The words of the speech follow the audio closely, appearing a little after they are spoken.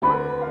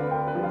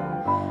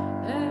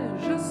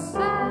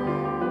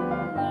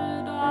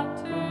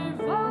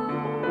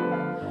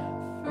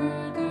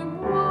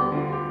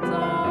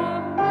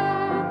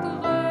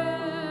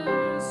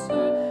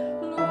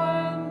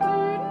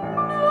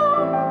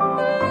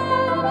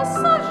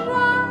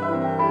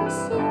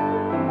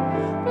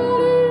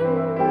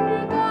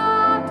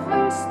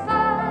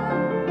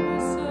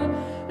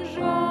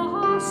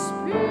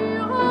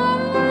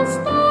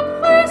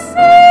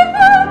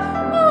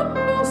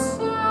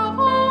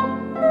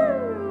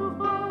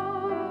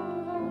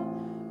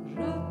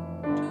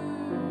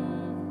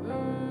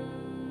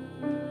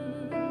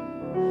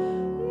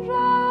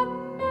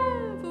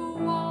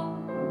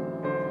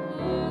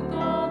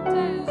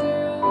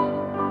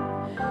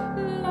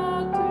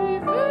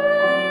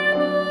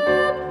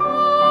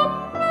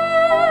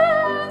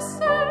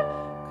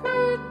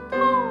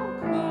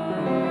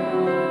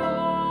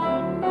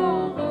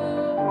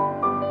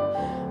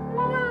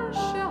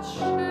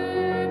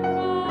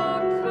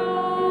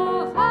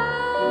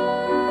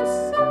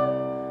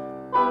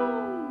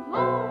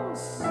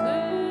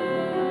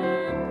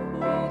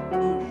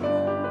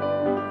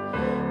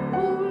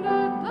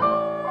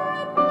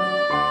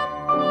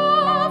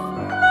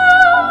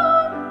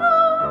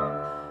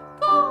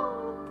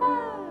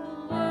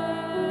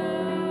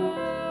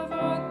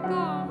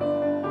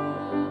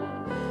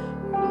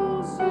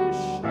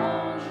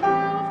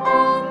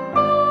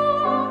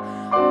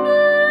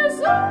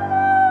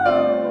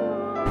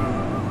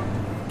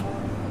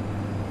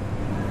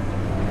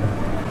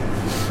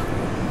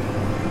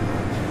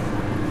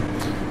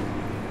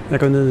Jeg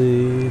går ned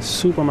i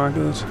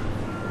supermarkedet.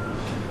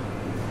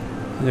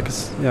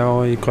 Jeg er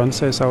over i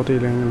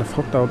grøntsagsafdelingen eller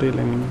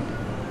frugtafdelingen.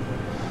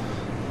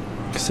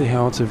 Jeg kan se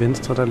herovre til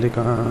venstre, der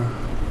ligger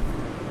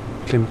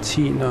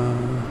clementiner,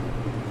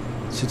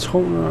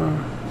 citroner,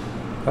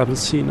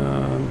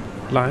 appelsiner,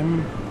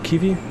 lime,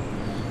 kiwi.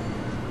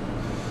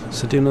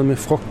 Så det er noget med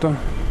frugter,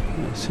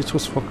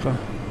 citrusfrugter.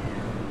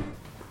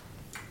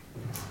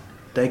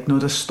 Der er ikke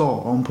noget, der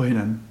står oven på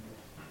hinanden.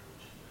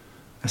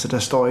 Altså, der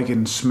står ikke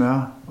en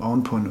smør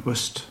oven på en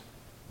ost.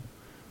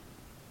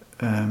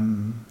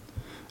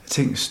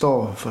 Ting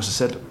står for sig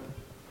selv.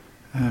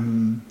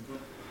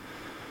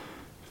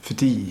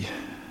 Fordi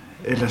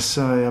ellers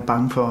så er jeg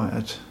bange for,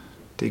 at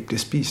det ikke bliver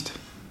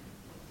spist.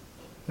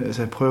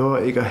 Altså, jeg prøver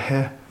ikke at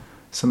have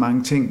så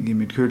mange ting i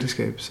mit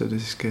køleskab, så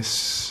det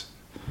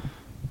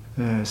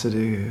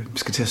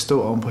skal til at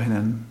stå oven på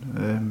hinanden.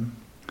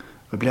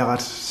 Og jeg bliver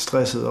ret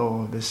stresset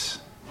over,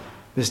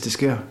 hvis det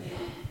sker.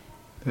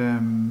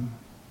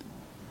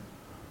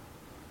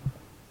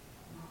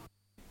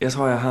 Jeg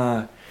tror, jeg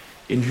har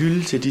en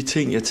hylde til de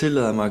ting, jeg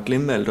tillader mig at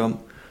glemme alt om.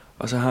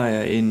 Og så har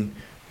jeg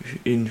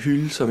en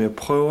hylde, som jeg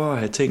prøver at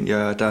have ting,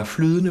 der er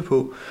flydende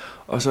på.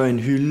 Og så en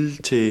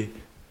hylde til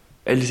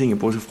alle de ting, jeg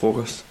bruger til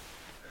frokost.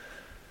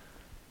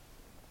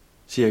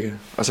 Cirka.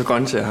 Og så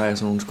grøntsager har jeg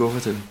sådan nogle skuffer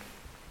til.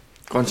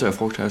 Grøntsager og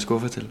frugt har jeg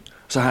skuffer til.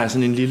 Så har jeg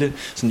sådan en lille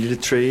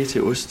tray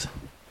til ost.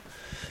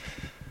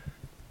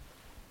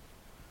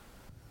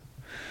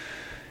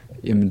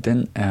 Jamen,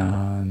 den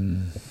er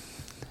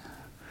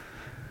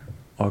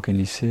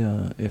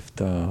organiseret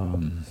efter...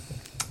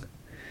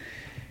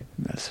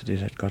 altså,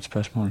 det er et godt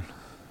spørgsmål.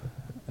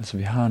 Altså,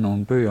 vi har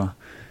nogle bøger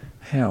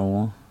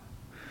herover,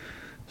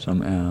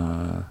 som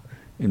er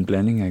en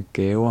blanding af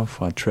gaver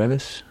fra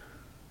Travis.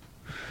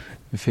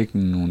 Vi fik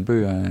nogle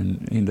bøger af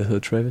en der hedder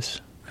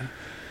Travis. Ja.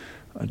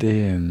 Og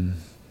det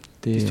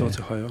de står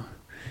til højre?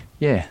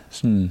 Ja,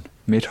 sådan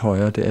midt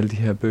højre. Det er alle de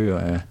her bøger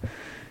af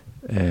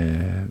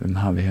hvem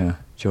har vi her?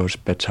 George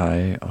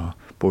Bataille og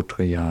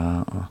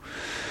Baudrillard. Og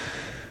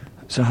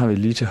så har vi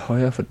lige til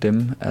højre for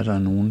dem, er der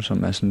nogen,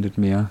 som er sådan lidt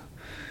mere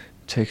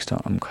tekster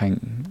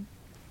omkring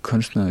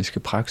kunstneriske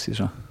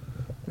praksiser.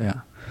 Ja.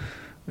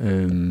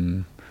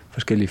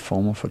 Forskellige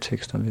former for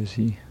tekster, vil jeg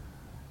sige.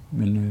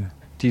 Men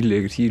de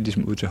er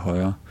ligesom ud til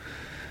højre.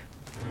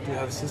 Do you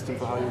have a system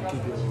for how you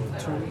keep your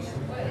tools?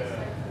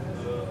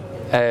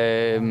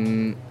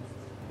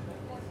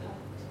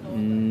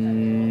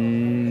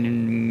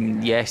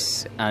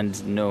 Yes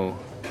and no.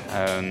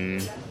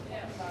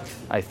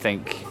 I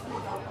think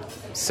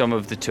some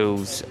of the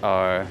tools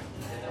are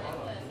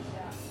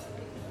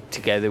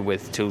together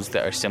with tools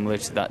that are similar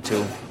to that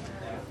tool,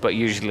 but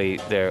usually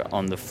they're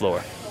on the floor.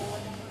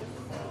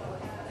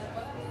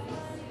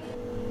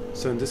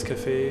 So in this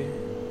cafe,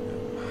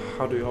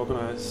 how do you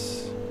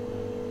organize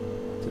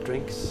the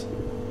drinks?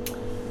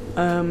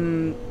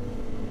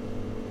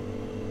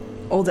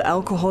 All the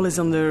alcohol is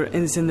in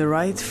the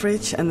right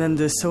fridge, and then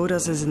the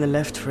sodas is in the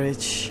left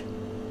fridge.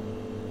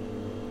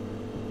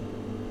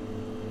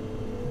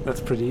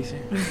 That's pretty easy.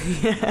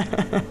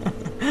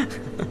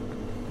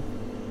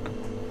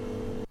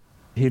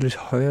 Hele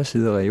højre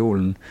side af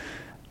reolen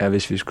er,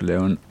 hvis vi skulle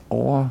lave en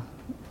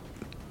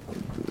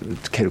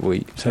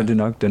overkategori, så er det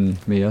nok den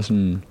mere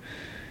sådan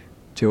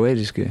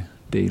teoretiske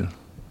del.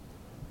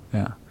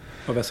 Ja.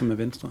 Og hvad så med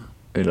venstre?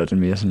 Eller den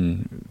mere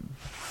sådan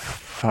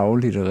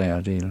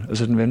faglitterære del. Og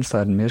så den venstre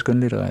er den mere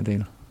skønlitterære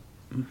del.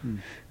 Mm-hmm.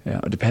 Ja,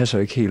 og det passer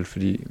jo ikke helt,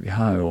 fordi vi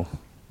har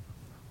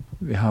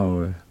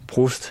jo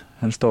Proust,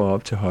 han står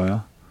op til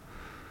højre.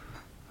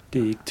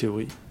 Det er ikke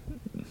teori.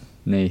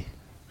 Nej.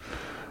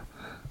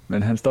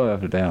 Men han står i hvert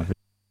fald der.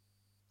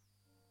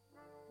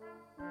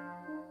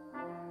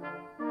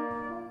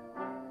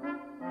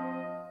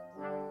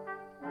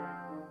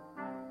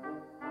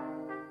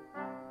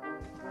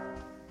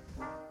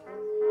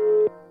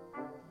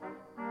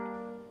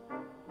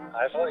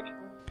 Hej Frederik.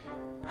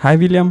 Hej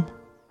William.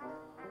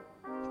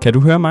 Kan du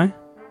høre mig?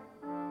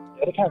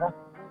 Ja, det kan jeg godt.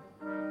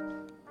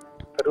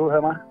 Kan du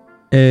høre mig?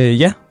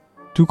 Ja,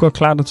 du går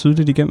klart og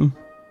tydeligt igennem.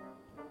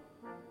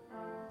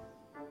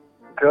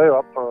 Jeg kører jo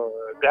op på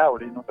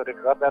bjerget lige nu, så det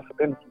kan godt være, at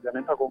forbindelsen bliver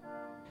mindre god.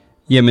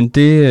 Jamen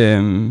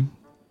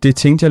det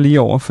tænkte jeg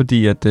lige over,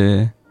 fordi at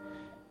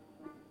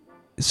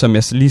som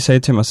jeg lige sagde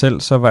til mig selv,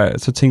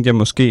 så tænkte jeg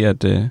måske,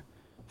 at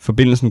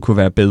forbindelsen kunne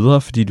være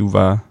bedre, fordi du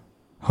var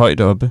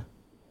højt oppe.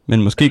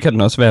 Men måske kan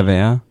den også være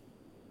værre.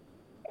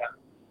 Ja.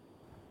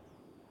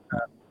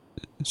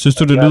 Synes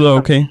du, det lyder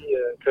okay? Jeg har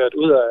kørt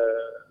ud af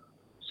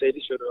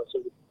Sadie-Søtter, og så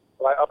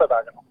på vej op ad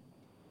bakken nu.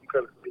 Jeg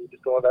kører forbi det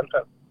store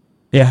vandfald.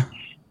 Ja.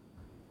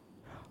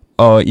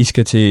 Og I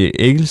skal til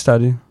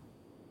Egelstad? Jeg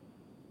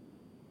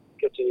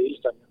skal til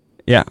Egelstad.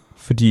 Ja,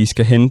 fordi I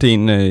skal hente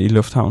en i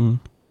lufthavnen.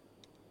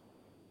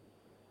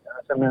 Jeg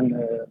har simpelthen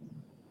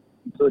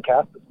en sød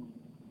kæreste, som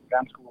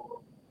gerne skulle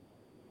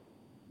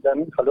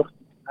lande fra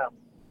luften her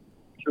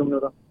 20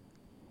 minutter.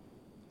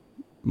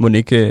 Må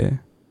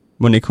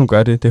ikke hun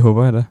gør det? Det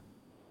håber jeg da.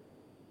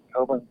 Jeg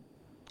håber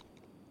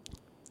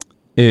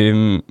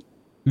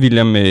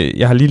William,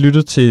 jeg har lige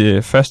lyttet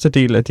til første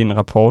del af din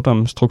rapport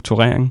om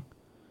strukturering.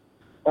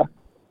 Ja.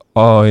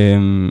 Og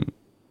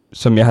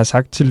som jeg har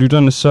sagt til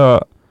lytterne, så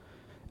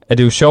er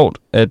det jo sjovt,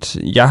 at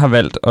jeg har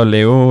valgt at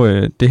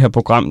lave det her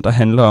program, der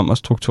handler om at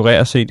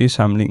strukturere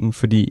CD-samlingen,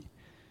 fordi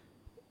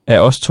af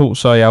os to,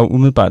 så er jeg jo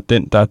umiddelbart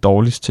den, der er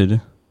dårligst til det.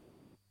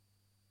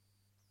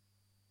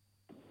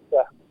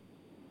 Ja.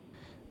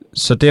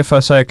 Så derfor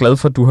så er jeg glad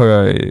for, at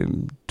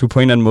du på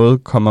en eller anden måde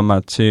kommer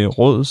mig til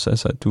råds,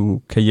 altså at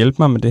du kan hjælpe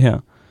mig med det her.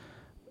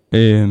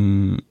 Det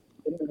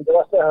var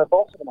også det, jeg havde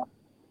forestillet mig.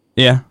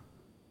 Ja.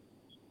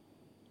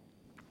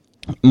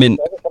 Men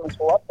Så kan man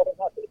skrue op på den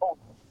her telefon.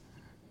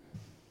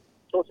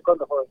 2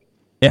 sekunder for det.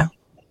 ja,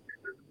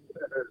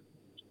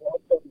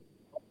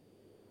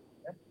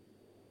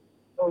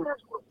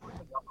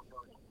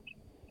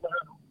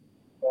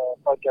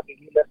 Jeg fik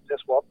lige læst til at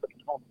skrue op på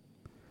telefonen.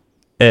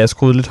 er jeg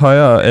skruet lidt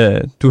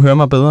højere? Du hører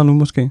mig bedre nu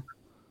måske?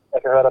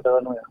 Jeg kan høre dig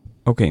bedre nu, ja.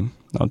 Okay,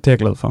 nå, det er jeg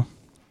glad for.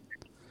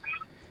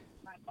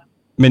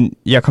 Men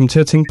jeg kom til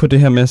at tænke på det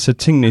her med at sætte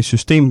tingene i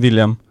system,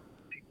 William.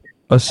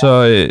 Og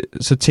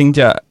så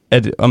tænkte jeg,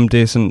 at om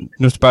det er sådan,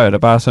 nu spørger jeg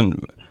dig bare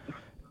sådan,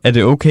 er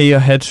det okay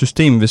at have et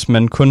system, hvis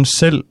man kun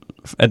selv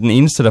er den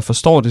eneste, der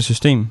forstår det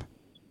system?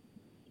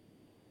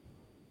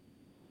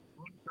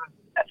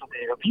 Altså, det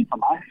er jo fint for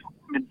mig,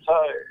 men så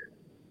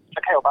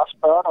kan jeg jo bare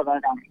spørge dig hver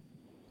gang,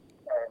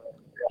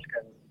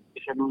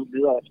 hvis jeg nu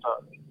leder efter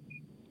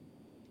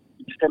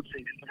en bestemt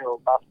CD, så kan jeg jo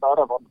bare spørge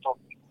dig, hvor den står.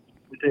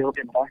 Hvis det er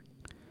okay med dig.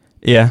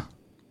 Ja.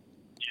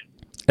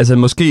 Altså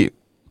måske,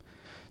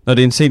 når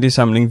det er en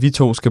CD-samling, vi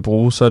to skal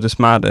bruge, så er det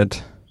smart,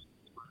 at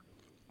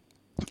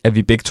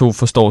vi begge to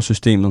forstår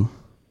systemet.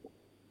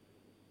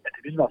 Ja,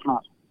 det ville være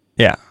smart.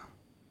 Ja.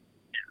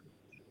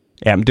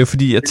 Ja, men det er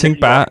fordi, jeg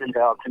tænkte bare... Det ville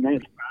være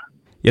optimalt.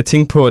 Jeg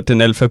tænkte på, at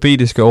den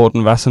alfabetiske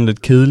orden var sådan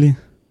lidt kedelig,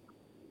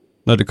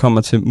 når det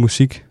kommer til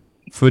musik.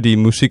 Fordi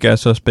musik er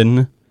så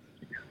spændende.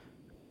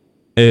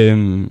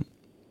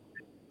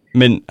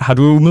 Men har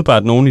du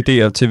umiddelbart nogle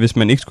idéer til, hvis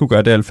man ikke skulle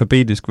gøre det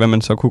alfabetisk, hvad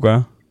man så kunne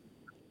gøre?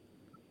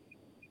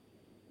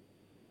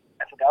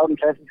 Altså, der er jo den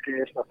klassiske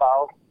efter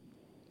farve.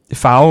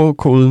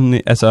 Farvekoden,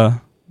 altså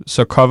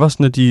så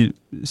coversne, de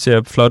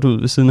ser flot ud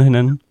ved siden af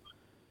hinanden?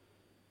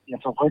 Jeg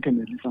får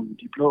ryggene, ligesom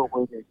de blå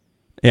rygge,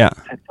 Ja.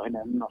 tæt på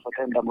hinanden, og så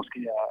dem, der måske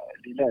er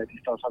lille, de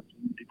står så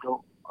de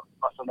blå,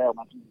 og så laver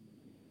man sådan en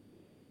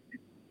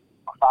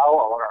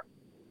farveovergang.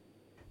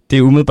 Det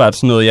er umiddelbart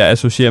sådan noget, jeg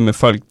associerer med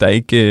folk, der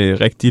ikke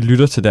rigtig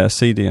lytter til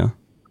deres CD'er.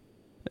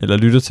 Eller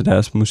lytter til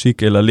deres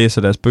musik, eller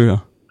læser deres bøger.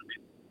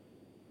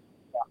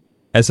 Ja.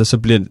 Altså,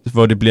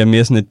 hvor det bliver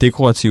mere sådan et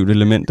dekorativt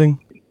element, ikke?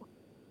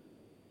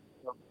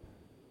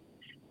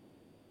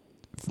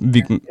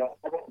 Vi,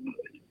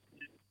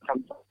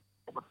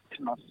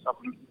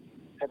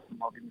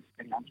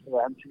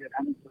 Han siger, at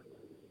han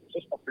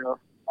søster fører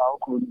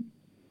farvekoden,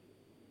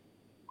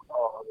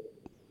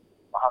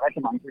 og har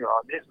rigtig mange bøger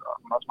og læser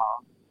dem også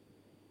meget.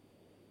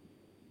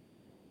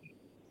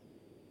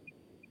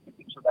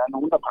 Så der er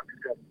nogen, der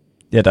praktiserer det.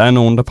 ja, der er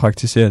nogen, der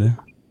praktiserer det.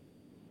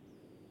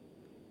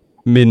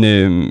 Men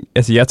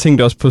altså, jeg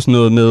tænkte også på sådan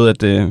noget med,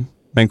 at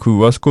man kunne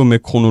jo også gå med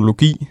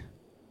kronologi.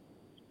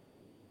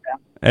 Ja.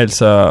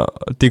 Altså,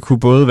 det kunne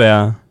både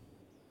være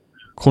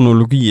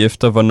kronologi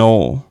efter,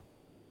 hvornår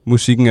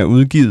musikken er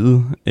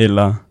udgivet,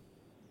 eller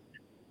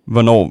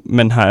hvornår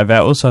man har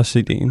erhvervet sig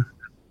CD'en.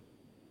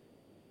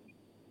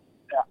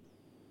 Ja.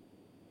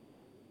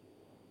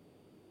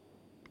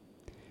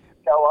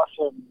 Der er jo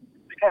også,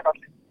 det kan jeg godt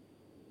lide.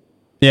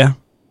 Ja.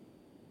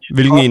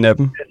 Hvilken en af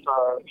dem?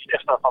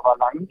 Efter hvor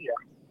lange de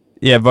er.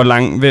 Ja, hvor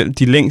lang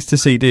de længste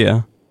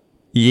CD'er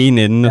i en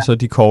ende, ja. Og så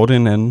de korte i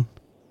en anden.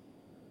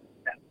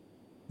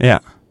 Ja.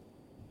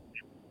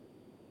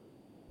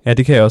 Ja,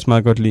 det kan jeg også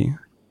meget godt lide.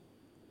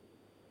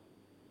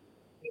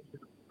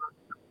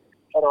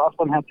 Så er der også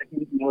den her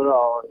teknik med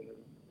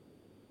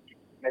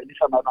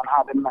ligesom at man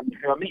har den, man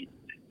hører mest.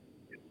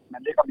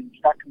 Man lægger min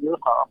stak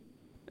nedefra.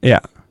 Ja.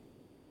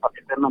 Og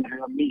den, man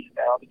hører mest,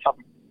 er oppe i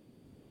toppen.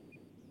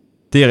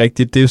 Det er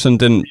rigtigt. Det er jo sådan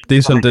den... Det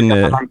er sådan den...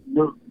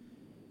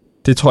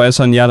 Det tror jeg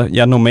sådan,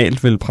 jeg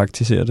normalt vil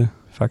praktisere det,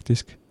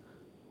 faktisk.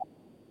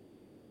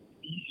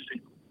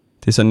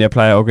 Det er sådan, jeg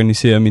plejer at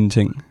organisere mine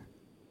ting.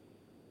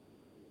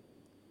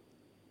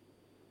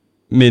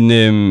 Men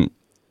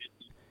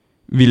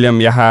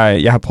William, jeg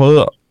har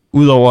prøvet,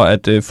 udover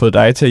at få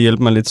dig til at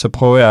hjælpe mig lidt, så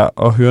prøver jeg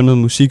at høre noget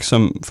musik,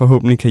 som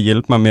forhåbentlig kan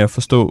hjælpe mig med at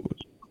forstå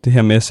det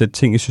her med at sætte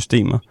ting i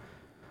systemer.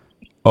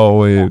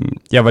 Og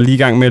jeg var lige i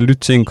gang med at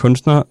lytte til en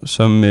kunstner,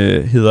 som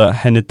hedder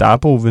Hanne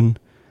Darboven.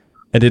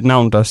 Er det et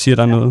navn, der siger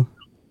dig noget?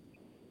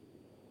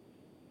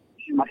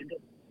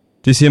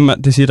 Det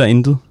siger der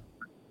intet.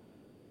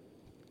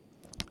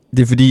 Det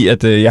er fordi,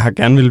 at jeg har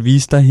gerne vil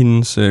vise dig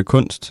hendes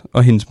kunst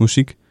og hendes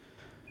musik.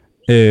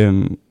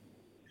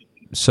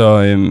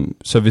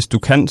 Så hvis du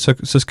kan,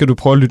 så skal du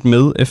prøve at lytte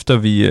med,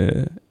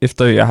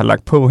 efter jeg har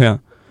lagt på her.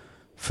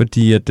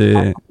 Fordi at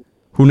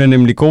hun er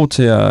nemlig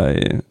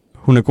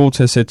god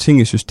til at sætte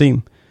ting i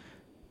system.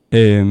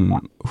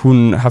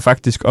 Hun har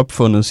faktisk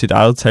opfundet sit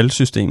eget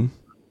talsystem.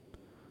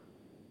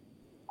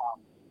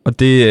 Og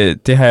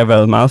det har jeg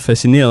været meget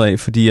fascineret af,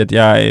 fordi at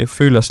jeg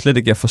føler slet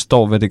ikke, at jeg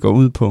forstår, hvad det går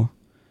ud på.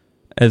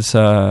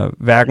 Altså,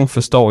 hverken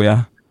forstår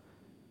jeg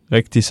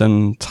rigtig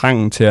sådan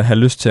trangen til at have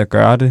lyst til at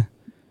gøre det,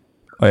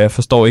 og jeg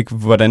forstår ikke,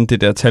 hvordan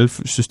det der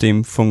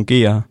talsystem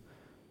fungerer,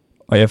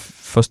 og jeg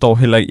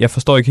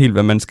forstår ikke helt,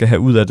 hvad man skal have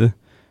ud af det.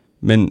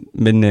 Men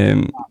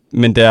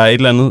der er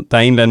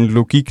en eller anden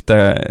logik,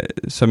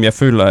 som jeg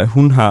føler, at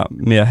hun har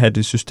med at have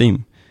det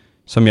system,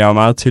 som jeg er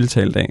meget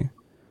tiltalt af.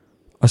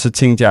 Og så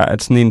tænkte jeg,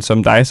 at sådan en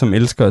som dig, som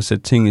elsker at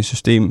sætte ting i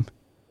system,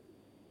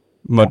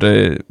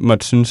 måtte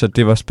synes, at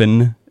det var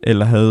spændende,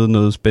 eller havde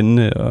noget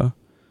spændende, og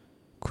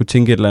kunne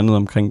tænke et eller andet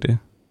omkring det.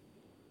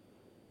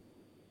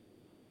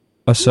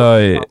 Og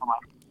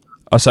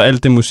så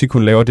alt det musik,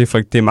 hun laver,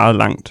 det er meget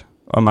langt,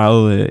 og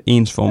meget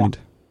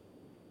ensformigt.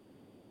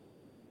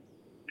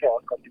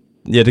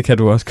 Ja, det kan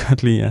du også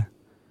godt lide, ja.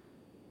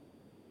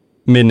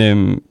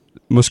 Men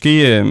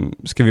måske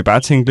skal vi bare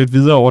tænke lidt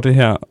videre over det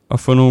her, og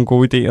få nogle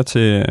gode idéer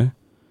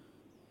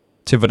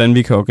til hvordan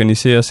vi kan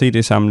organisere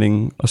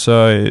CD-samlingen. Og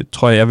så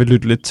tror jeg vil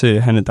lytte lidt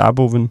til Hanne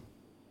Darboven.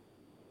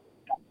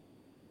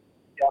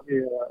 Jeg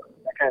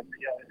kan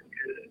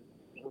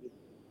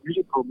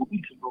lytte på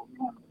mobiltelefonen.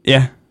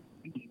 Ja.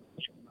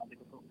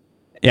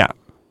 Ja.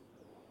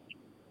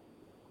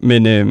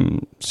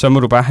 Men så må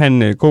du bare have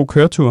en god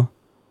køretur.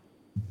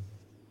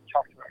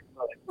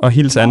 Og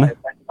hils Anna.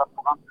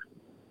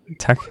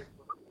 Tak.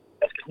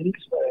 Jeg skal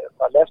hilse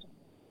fra Lasse.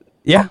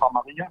 Ja. Og fra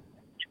Maria.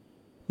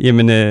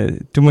 Jamen,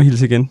 du må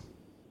hilse igen.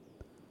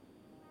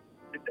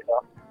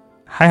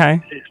 Hej hej.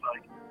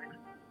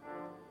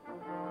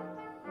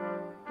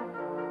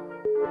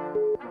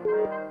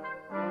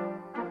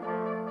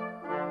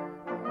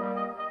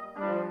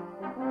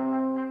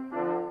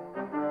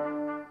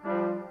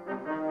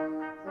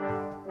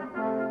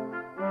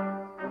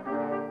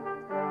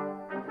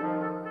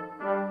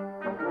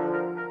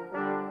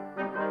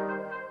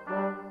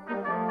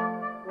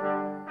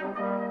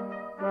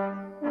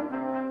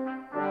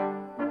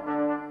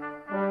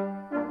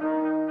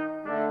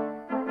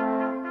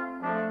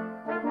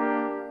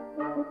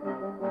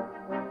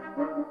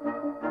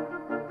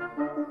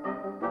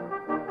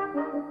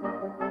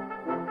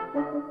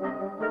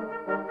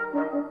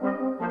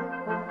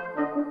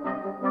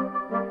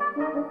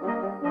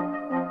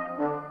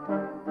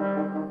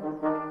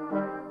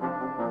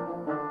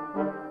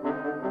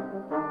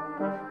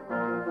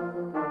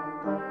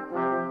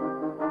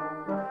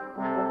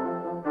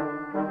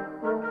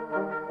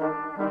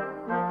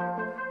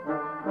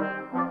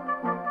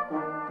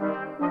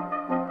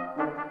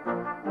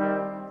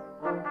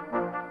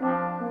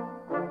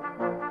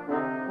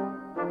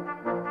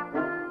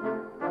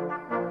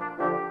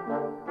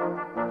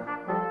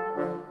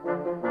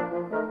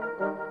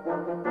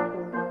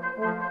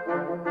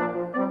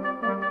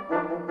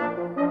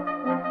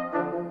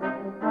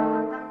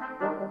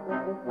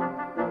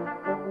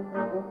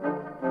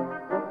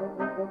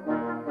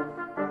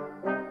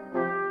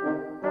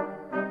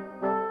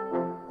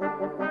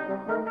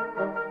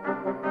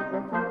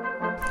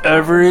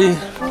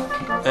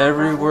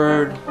 Every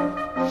word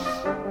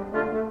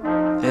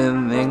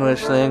in the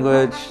English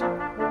language.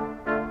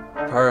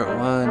 Part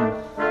 1.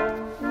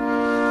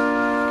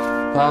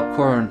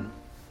 Popcorn.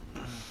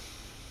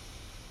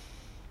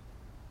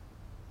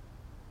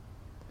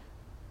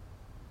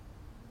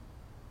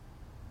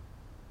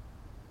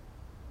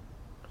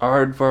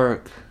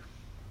 Aardvark.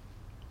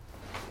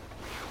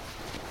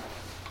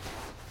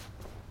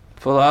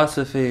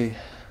 Philosophy.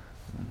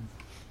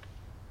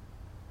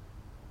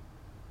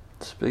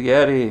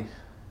 Spaghetti.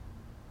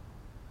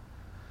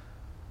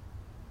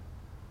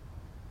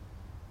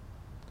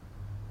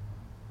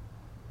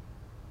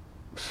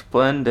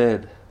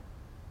 Splendid.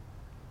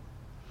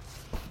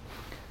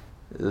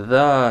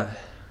 The.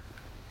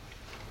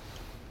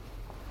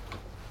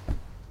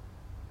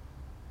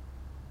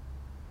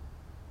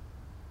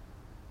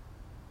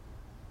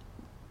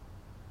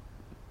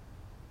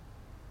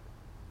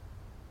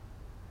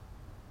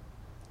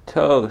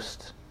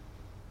 Toast.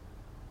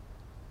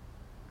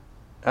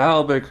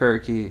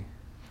 Albuquerque.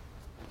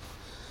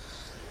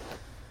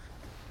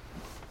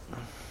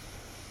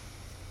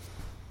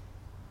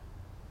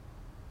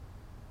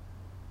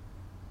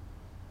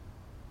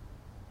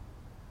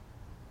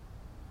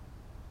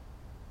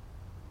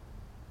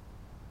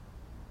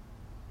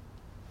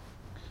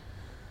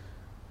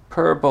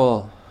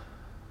 Purple.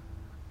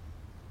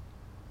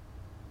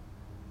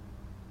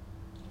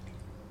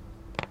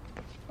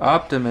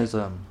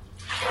 Optimism.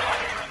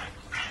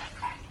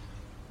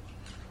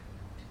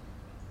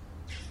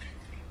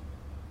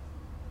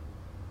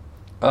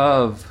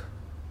 Of.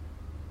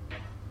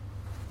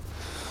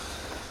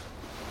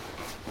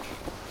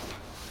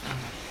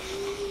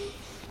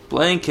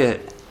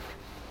 Blanket.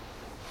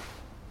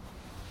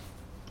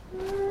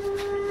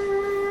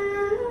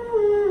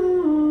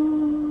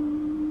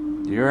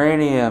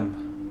 Uranium.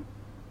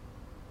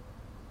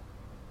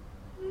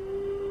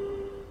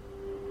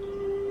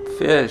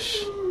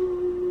 Fish.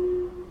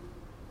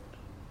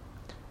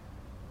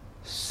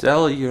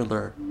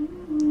 Cellular.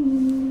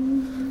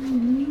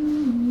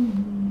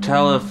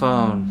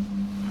 Telephone.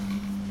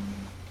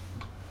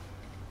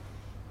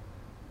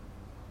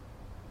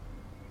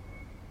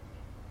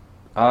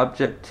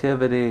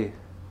 objectivity,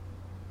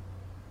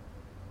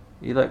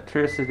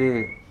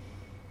 electricity,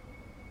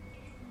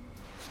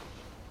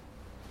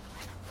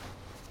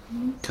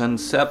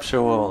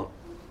 conceptual,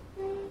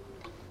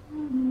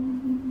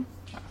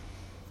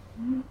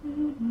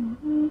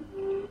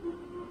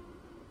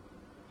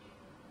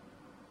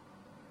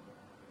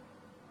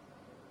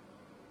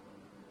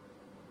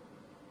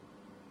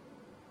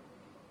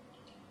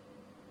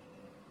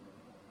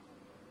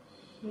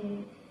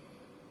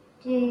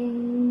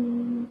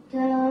 Shifting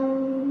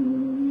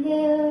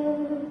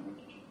downhill,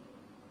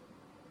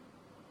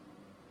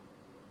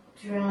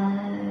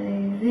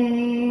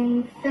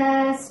 driving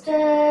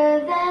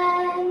faster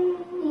than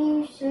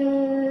you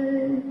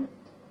should,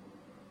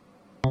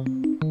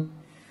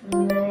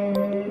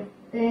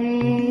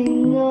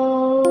 flipping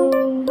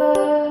over,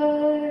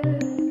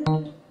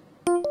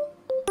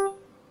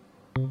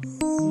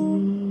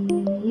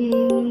 seeing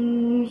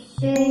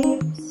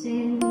shapes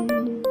in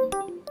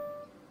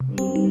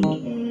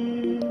the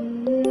air.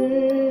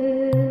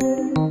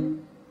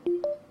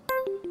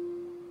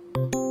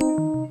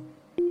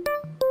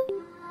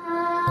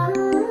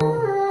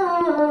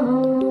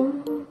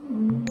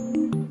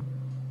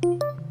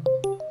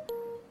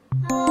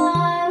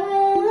 I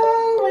will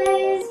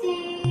always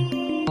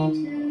be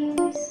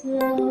too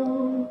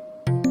slow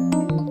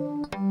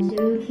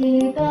to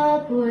keep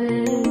up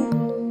with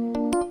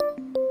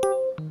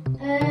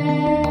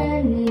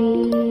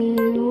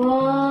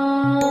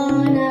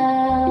anyone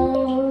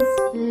else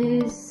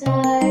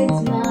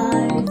besides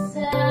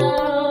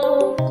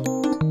myself.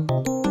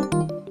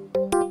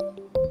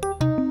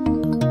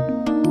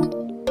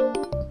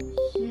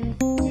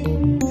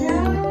 Shifting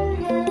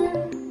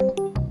downhill,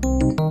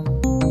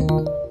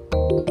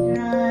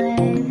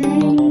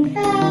 driving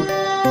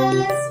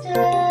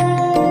faster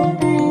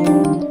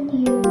than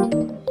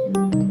usual,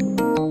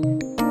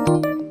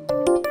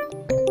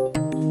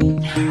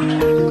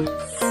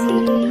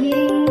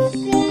 seeing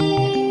shapes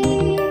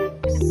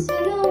in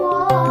the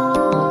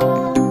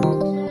water,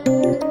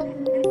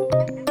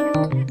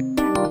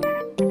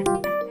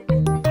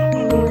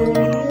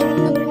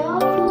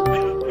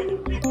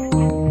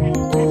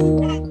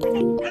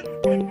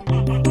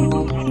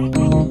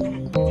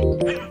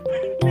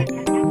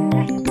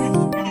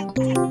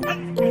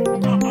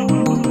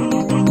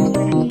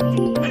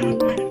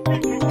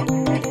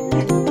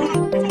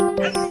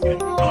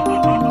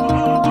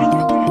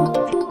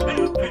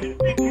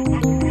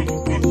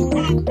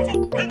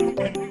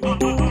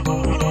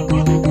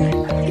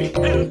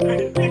 flipping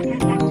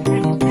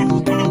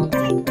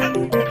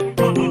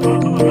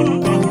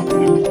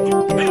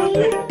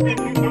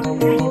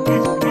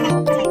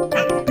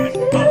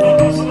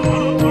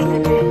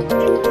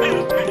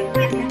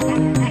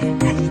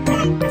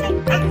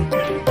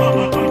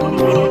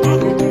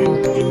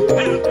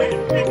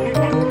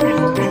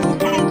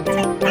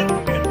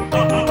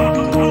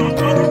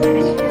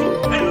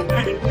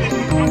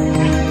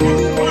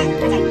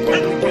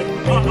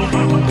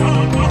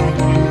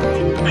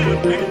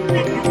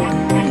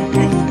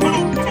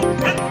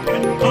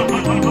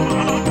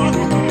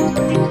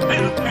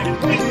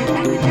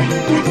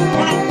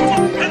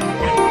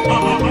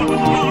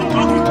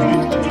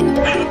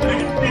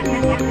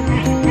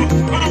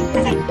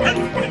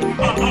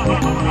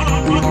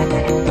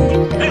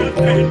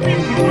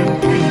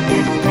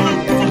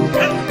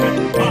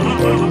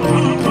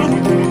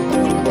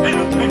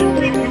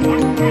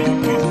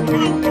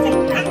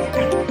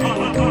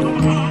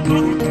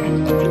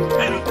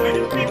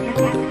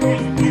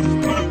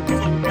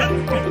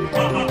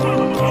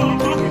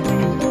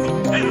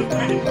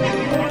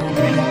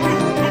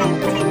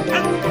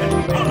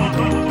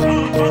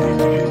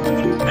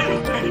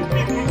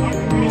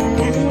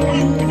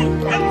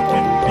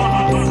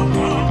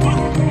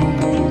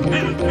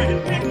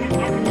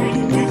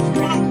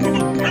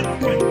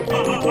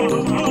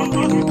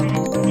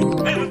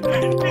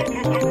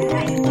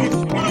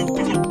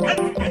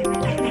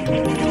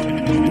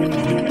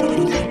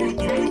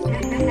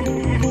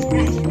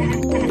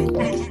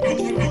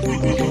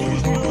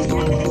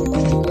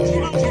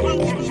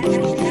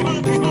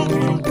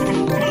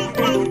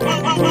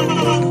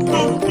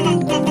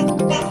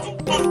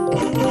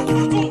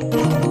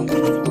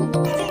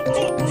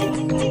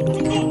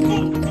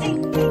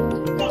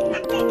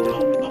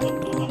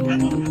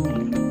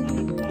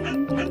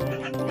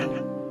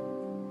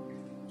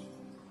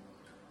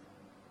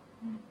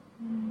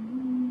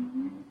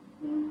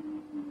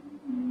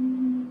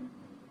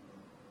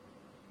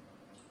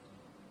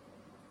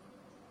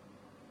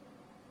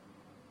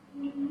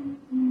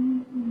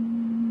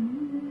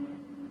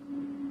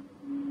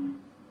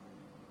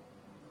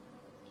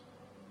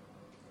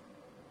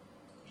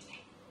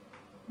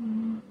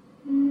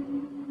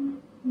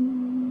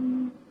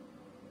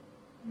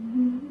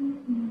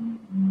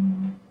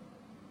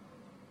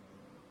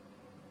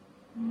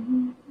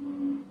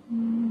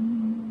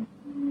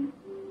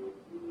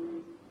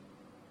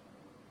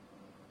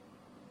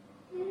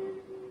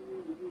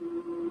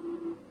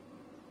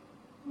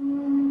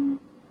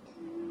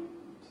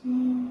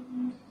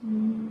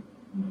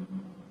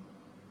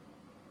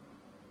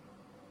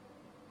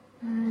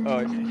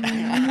højt.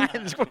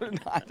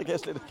 Nej, det kan jeg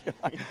slet ikke.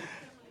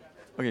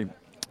 Okay.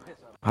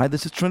 Hi,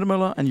 this is Trent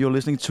Møller, and you're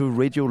listening to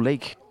Radio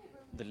Lake.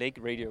 The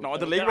Lake Radio. No,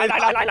 The Lake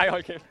Radio. Nej,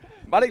 hold kæft.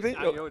 Var det ikke det?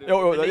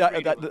 Jo,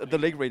 The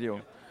Lake Radio.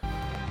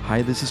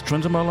 Hi, this is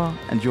Trent Møller,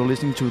 and you're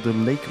listening to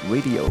The Lake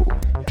Radio.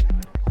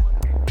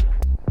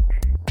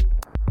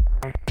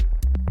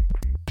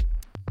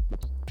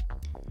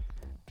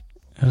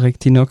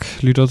 Rigtig nok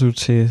lytter du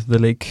til The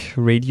Lake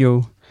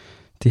Radio.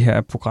 Det her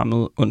er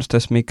programmet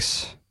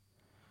Onsdagsmix.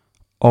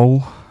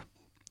 Og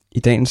i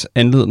dagens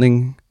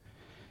anledning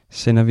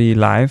sender vi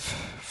live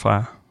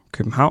fra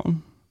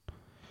København.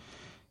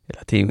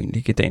 Eller det er jo egentlig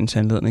ikke dagens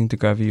anledning, det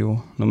gør vi jo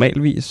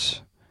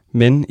normalvis.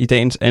 Men i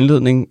dagens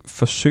anledning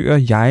forsøger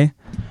jeg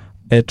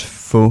at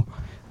få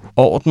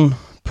orden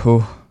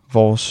på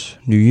vores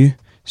nye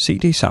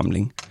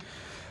CD-samling.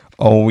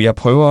 Og jeg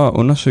prøver at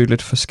undersøge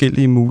lidt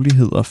forskellige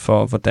muligheder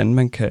for, hvordan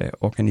man kan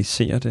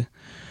organisere det.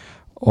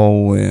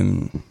 Og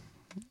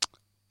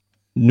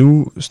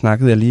nu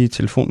snakkede jeg lige i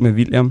telefon med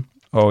William,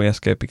 og jeg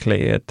skal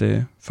beklage,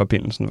 at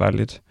forbindelsen var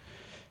lidt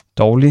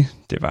dårlig.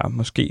 Det var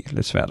måske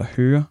lidt svært at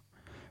høre.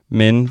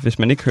 Men hvis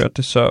man ikke hørte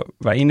det, så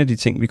var en af de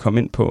ting, vi kom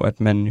ind på,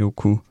 at man jo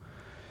kunne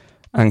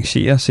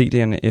arrangere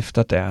CD'erne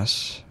efter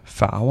deres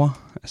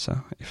farver, altså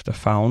efter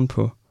farven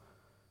på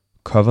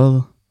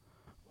coveret.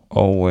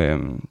 Og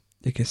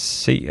jeg kan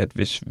se, at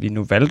hvis vi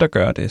nu valgte at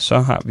gøre det, så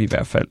har vi i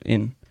hvert fald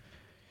en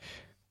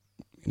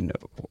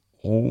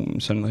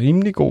sådan en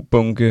rimelig god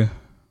bunke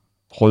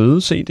røde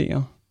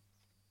CD'er.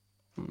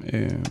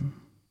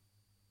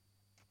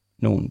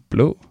 Nogle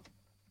blå,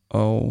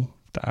 og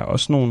der er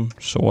også nogle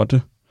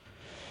sorte.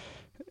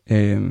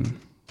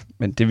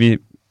 Men det vi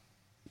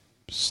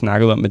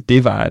snakkede om med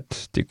det var,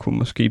 at det kunne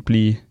måske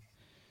blive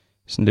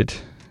sådan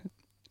lidt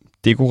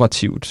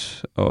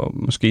dekorativt og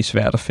måske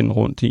svært at finde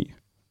rundt i.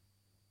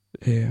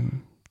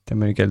 Da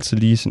man ikke altid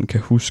lige sådan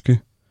kan huske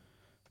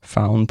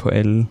farven på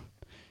alle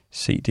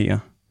CD'er.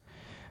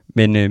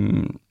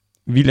 Men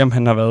William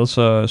han har været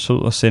så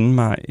sød at sende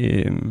mig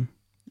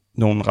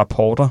nogle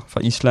rapporter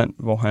fra Island,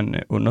 hvor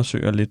han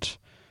undersøger lidt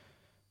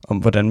om,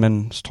 hvordan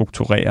man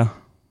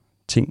strukturerer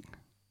ting.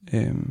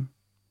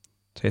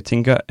 Så jeg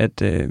tænker,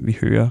 at vi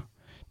hører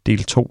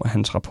del 2 af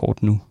hans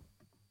rapport nu.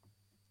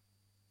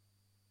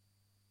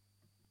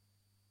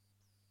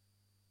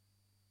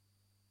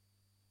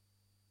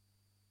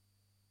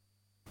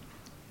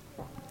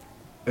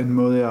 En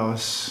måde, jeg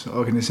også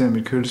organiserer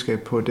mit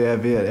køleskab på, det er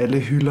ved, at alle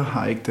hylder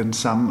har ikke den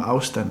samme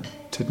afstand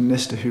til den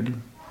næste hylde.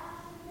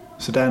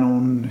 Så der er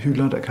nogle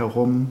hylder, der kan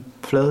rumme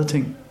flade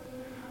ting,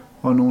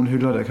 og nogle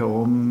hylder, der kan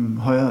rumme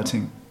højere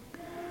ting.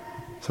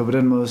 Så på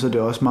den måde så er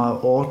det også meget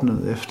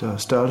ordnet efter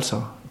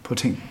størrelser på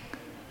ting.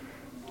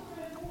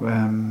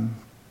 Well,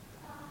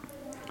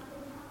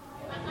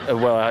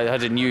 I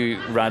had a new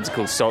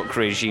radical sock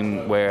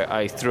regime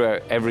where I threw out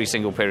every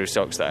single pair of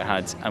socks that I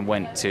had and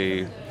went to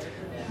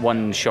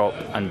one shop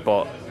and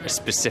bought a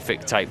specific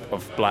type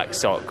of black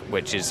sock,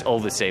 which is all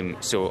the same,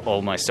 so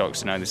all my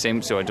socks are now the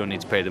same, so I don't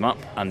need to pair them up,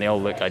 and they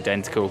all look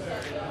identical,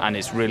 and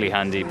it's really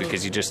handy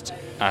because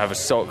I have a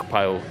sock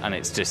pile, and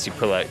it's just you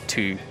pull out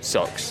 2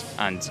 socks,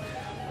 and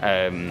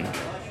and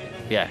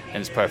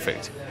it's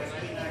perfect.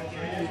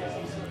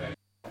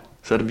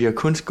 Så vi har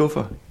kun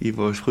skuffer i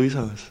vores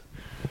fryser også.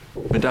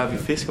 Men der har vi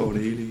fisk over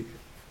det hele i.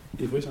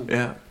 I fryseren?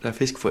 Ja, der er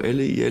fisk for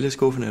alle. I alle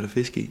skufferne er der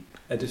fisk i.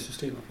 Er det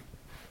systemer?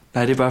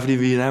 Nej, det er bare fordi,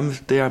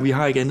 vi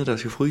har ikke andet, der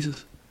skal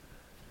fryses.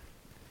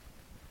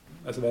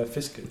 Altså, hvad er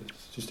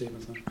fiskesystemer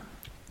så?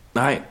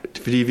 Nej, det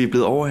er fordi, vi er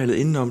blevet overhalet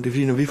indenom. Det er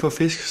fordi, når vi får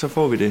fisk, så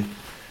får vi det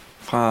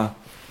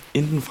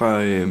enten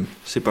fra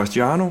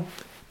Sebastiano,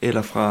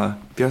 eller fra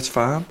Bjørts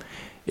far,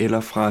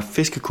 eller fra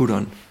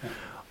fiskekutteren. Ja.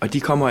 Og de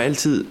kommer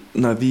altid,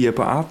 når vi er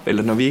på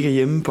eller når vi ikke er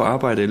hjemme på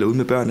arbejde, eller ude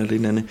med børn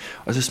eller andet,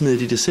 og så smider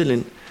de det selv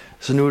ind.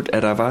 Så nu er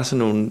der bare sådan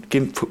nogle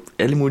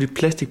alle mulige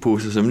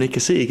plastikposer, som man ikke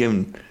kan se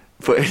igennem,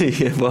 for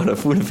alle, hvor der er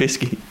fuld af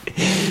fisk i.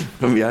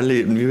 Vi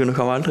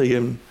kommer aldrig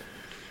igennem.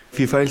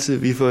 Vi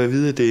får at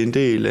vide, at det er en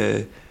del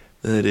af,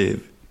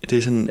 det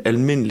er sådan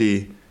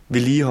almindelig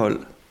vedligehold.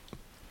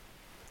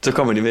 Så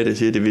kommer de med det og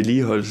siger, at det er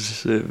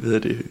vedligeholds,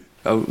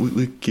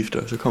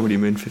 udgifter. Så kommer de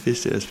med en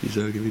fisk til at spise,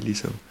 så kan vi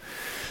ligesom.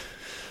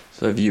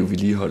 Så er vi jo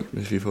vedligeholdt,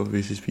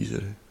 hvis vi spiser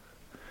det.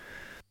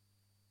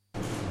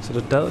 Så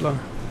der er dadler,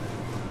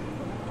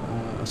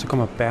 og så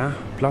kommer bær,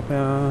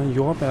 blåbær,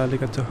 jordbær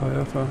ligger til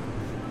højre for.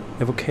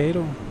 Avocado.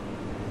 Jeg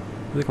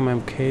ved ikke, om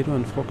avocado er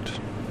en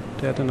frugt.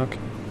 Det er det nok.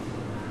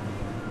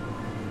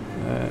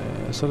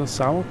 Så er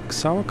der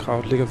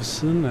sauerkraut ligger ved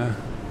siden af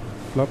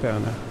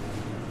blåbærene.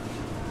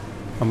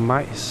 Og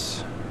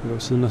majs ligger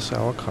ved siden af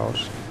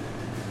sauerkraut.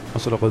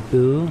 Og så er der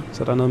rødbede.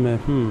 Så der er noget med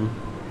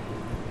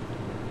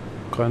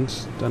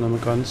der er noget med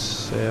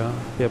grøntsager.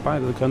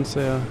 Bearbejdede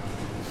grøntsager.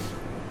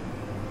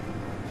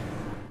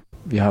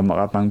 Vi har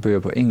ret mange bøger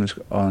på engelsk,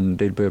 og en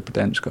del bøger på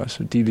dansk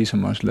også. De er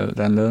ligesom også lavet,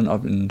 der er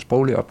lavet en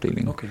sproglig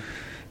opdeling. Okay.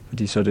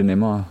 Fordi så er det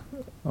nemmere.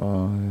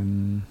 Og,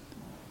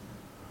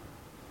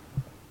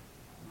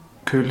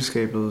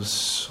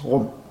 Køleskabets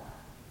rum,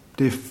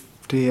 det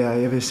er,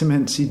 jeg vil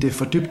simpelthen sige, det er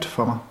for dybt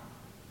for mig.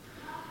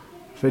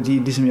 Fordi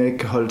ligesom jeg ikke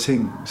kan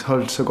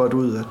holde så godt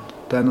ud, at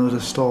der er noget, der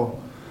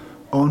står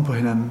oven på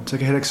hinanden, så kan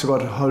jeg heller ikke så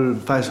godt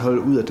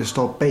holde ud, at det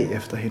står bag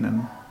efter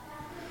hinanden.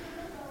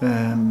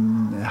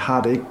 Jeg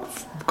har det ikke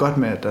godt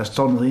med, at der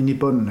står noget inde i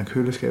bunden af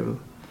køleskabet.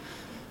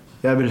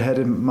 Jeg ville have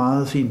det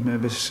meget fint med,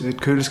 hvis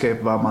et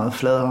køleskab var meget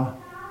fladere,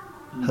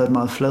 havde et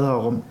meget fladere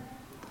rum.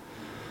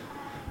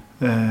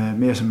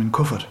 Mere som en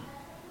kuffert.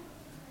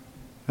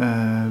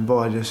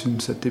 Hvor jeg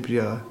synes, at det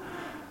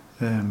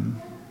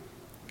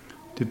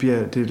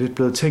er lidt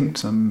blevet tænkt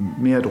som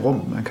mere et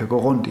rum, man kan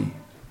gå rundt i.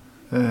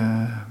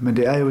 Men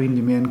det er jo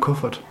egentlig mere en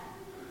kuffert.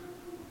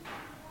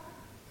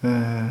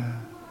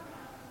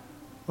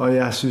 Og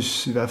jeg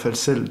synes i hvert fald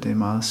selv, det er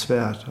meget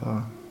svært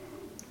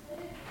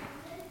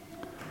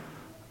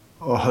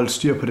at holde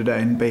styr på det der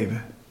inde bagved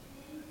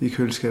i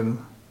køleskabet.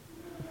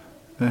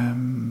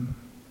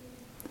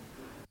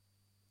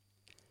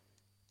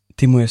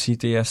 Det må jeg sige,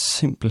 det er jeg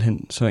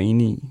simpelthen så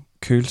enig i.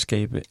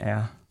 Køleskabe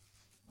er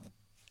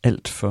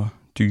alt for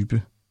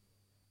dybe.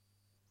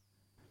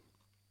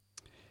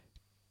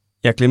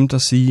 Jeg glemte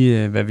at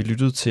sige, hvad vi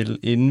lyttede til,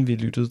 inden vi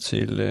lyttede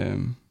til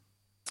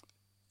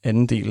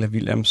anden del af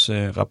Williams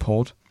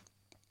rapport.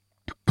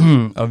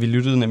 Og vi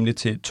lyttede nemlig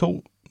til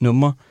 2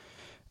 numre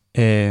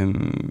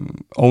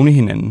oven i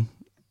hinanden.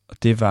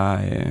 Og det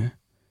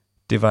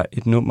var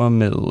et nummer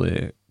med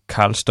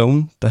Carl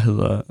Stone, der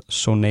hedder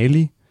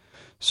Sonali,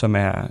 som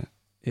er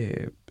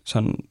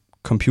sådan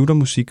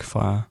computermusik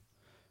fra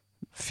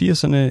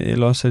 80'erne,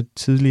 eller også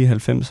tidlige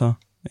 90'er, jeg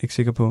er ikke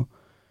sikker på.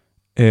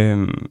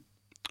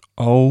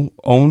 Og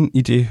oven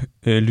i det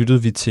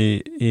lyttede vi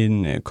til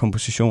en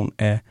komposition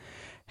af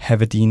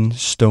Havadine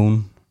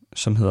Stone,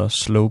 som hedder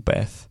Slow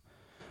Bath.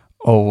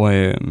 Og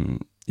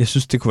jeg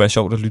synes, det kunne være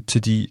sjovt at lytte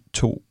til de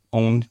 2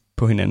 oven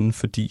på hinanden,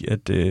 fordi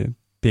at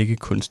begge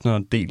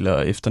kunstnere deler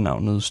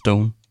efternavnet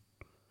Stone.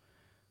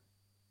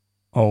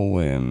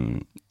 Og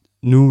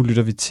nu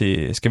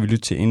skal vi lytte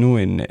til endnu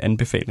en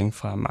anbefaling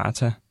fra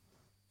Martha.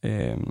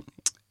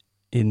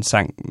 En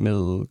sang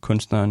med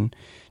kunstneren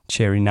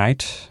Cherry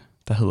Knight,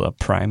 der hedder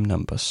Prime Numbers.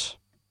 Numbers.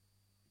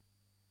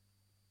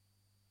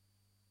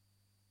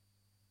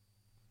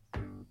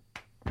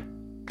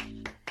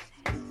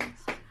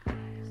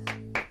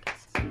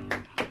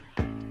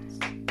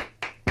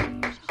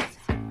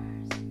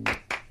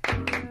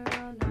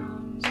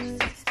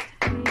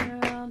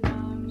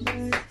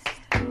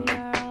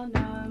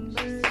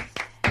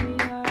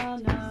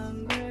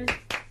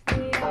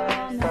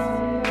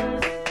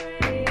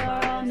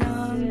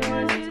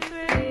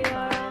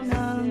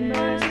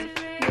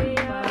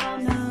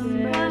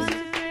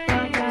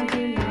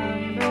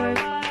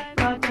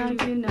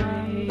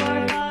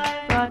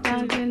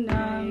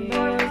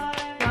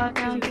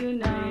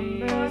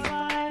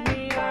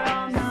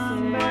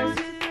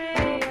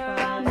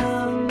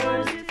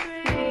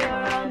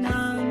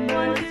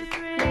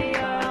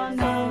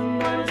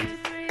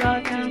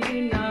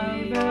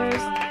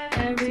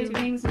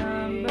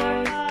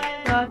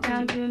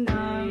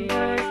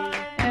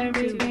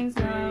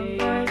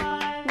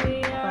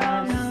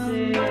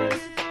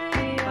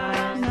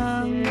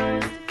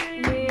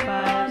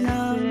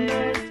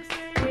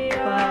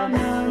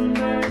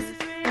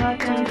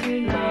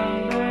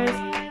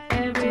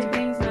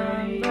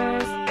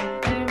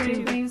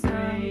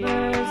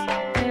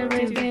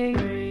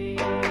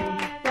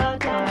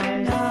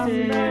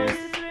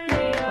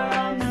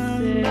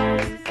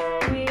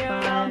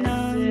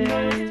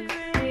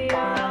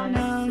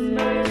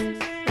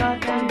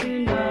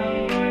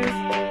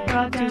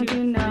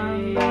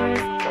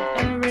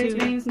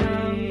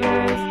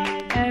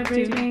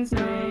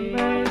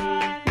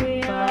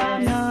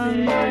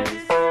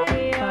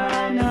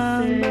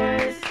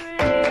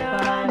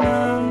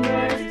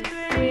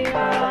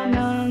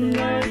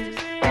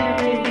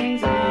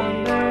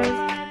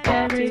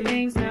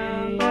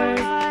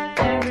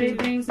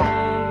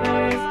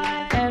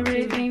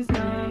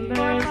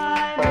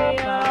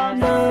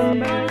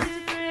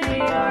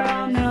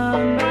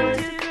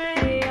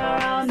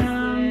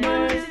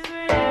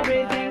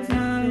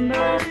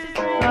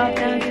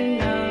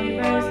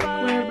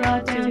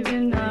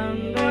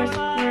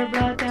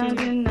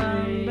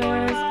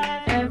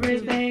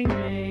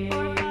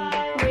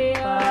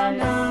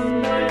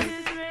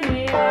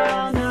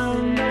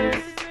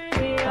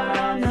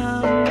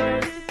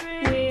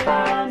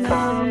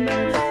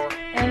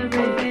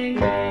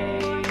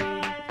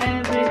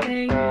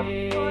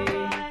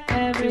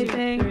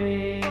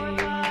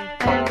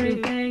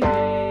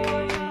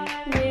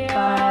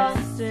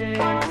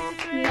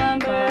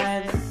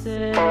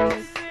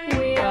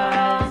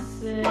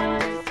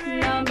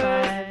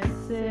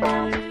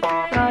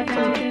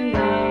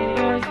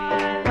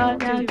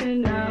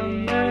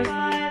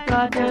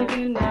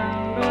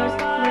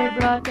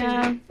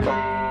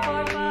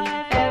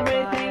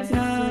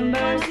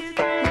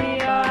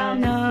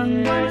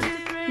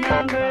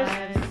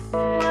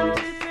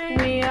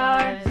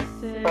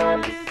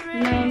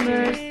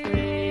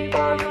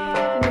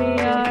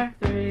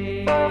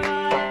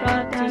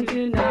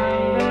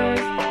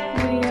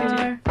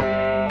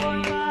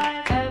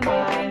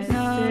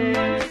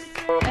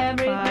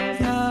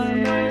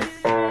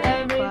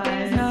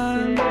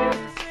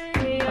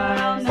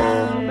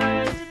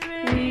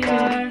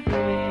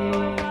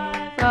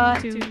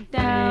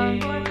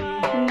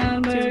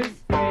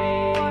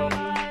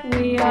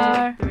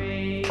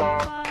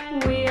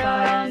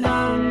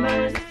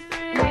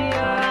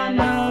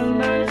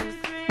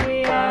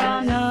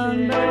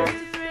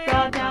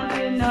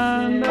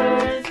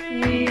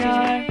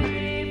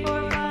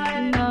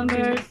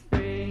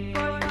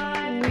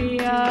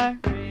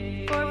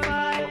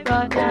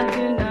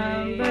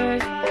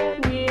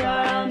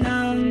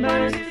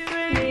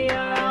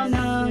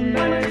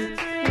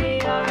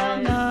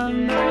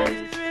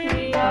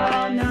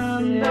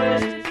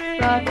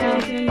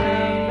 down to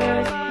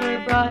numbers.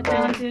 We're brought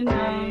down to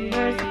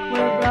numbers.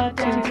 We're brought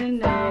down to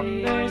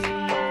numbers.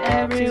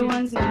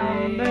 Everyone's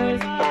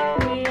numbers.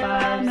 We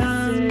are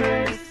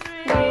numbers.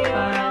 We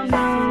are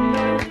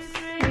numbers.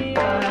 We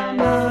are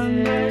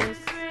numbers.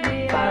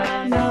 We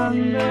are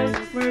numbers.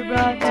 We're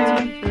brought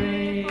down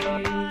free.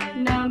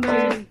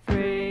 Numbers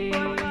free.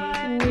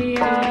 We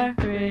are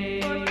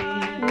free.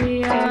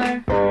 We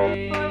are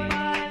free.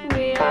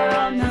 We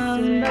are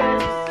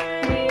numbers.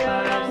 We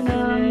are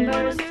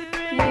numbers.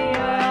 We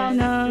are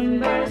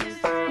numbers.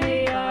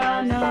 We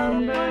are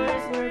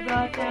numbers. We're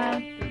brought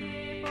down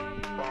free.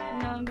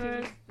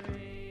 Numbers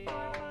free.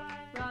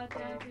 Brought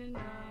down to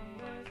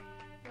numbers.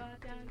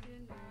 Brought down to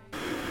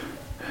numbers.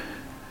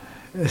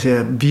 Altså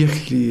jeg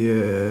virkelig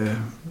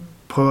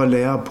prøver at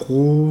lære at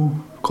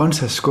bruge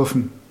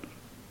grøntsagsskuffen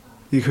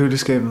i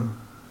køleskabet.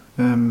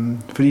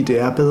 Fordi det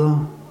er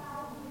bedre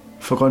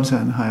for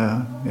grøntsagerne,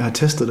 jeg har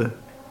testet det.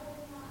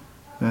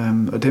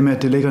 Og det med,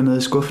 at det ligger nede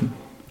i skuffen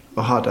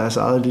og har deres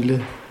eget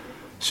lille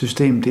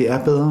system, det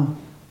er bedre,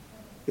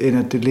 end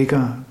at det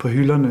ligger på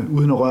hylderne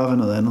uden at røre ved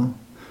noget andet.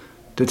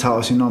 Det tager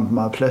også enormt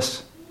meget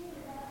plads.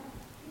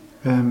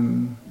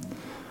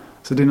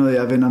 Så det er noget,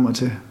 jeg vender mig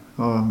til,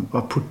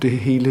 at putte det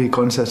hele i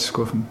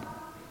grøntsagsskuffen.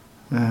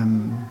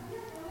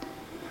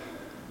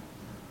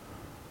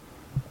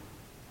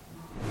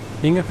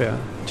 Ingefær,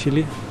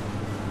 chili.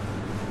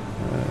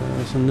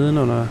 Så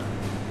nedenunder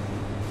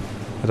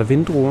er der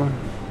vindruer.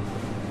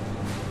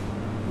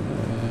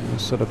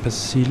 Så er der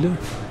persille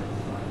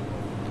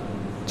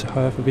til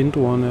højre for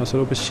vindruerne, og så er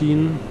der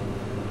aubergine,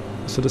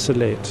 og så er der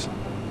salat.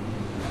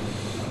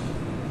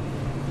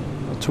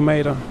 Og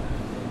tomater.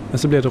 Og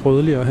så bliver det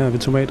rødligere her ved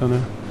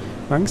tomaterne.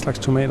 Mange slags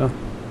tomater.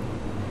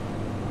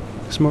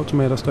 Små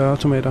tomater, større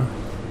tomater.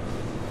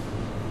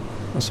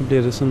 Og så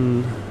bliver det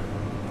sådan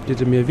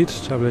lidt mere hvidt,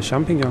 så bliver det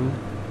champignon.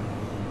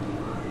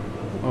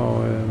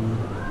 Og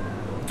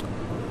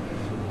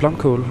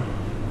blomkål.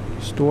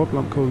 Store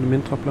blomkål,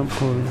 mindre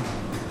blomkål.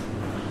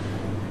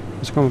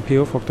 Og så kommer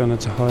peberfrugterne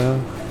til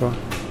højre for.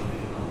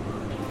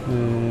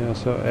 Og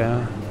så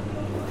er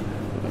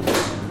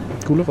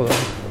gulerødder.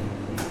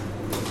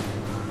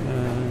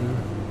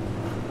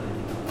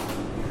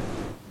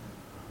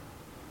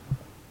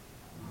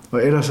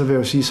 Og ellers så vil jeg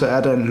jo sige, så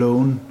er der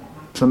lågen,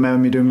 som er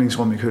mit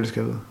yndlingsrum i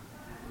køleskabet.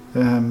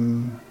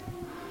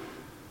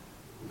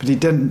 Fordi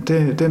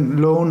den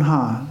lågen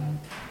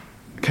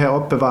kan jeg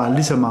opbevare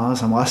lige så meget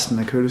som resten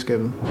af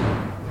køleskabet.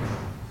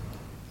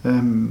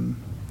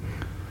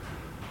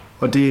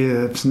 Og det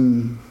er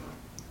sådan,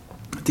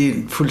 det er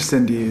en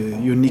fuldstændig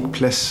unik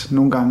plads.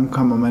 Nogle gange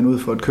kommer man ud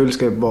for et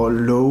køleskab, hvor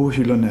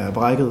lågehylderne er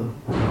brækket.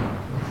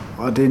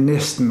 Og det er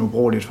næsten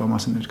ubrugeligt for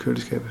mig, sådan et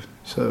køleskab.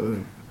 Så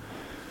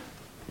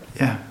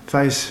ja,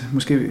 faktisk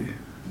måske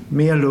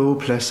mere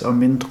lågeplads og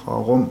mindre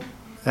rum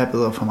er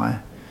bedre for mig.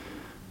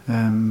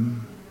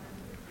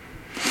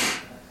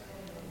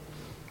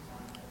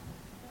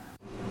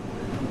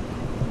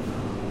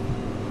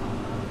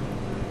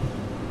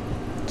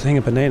 Så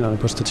hænger bananerne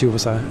på stativ for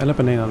sig. Alle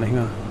bananerne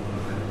hænger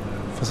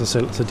for sig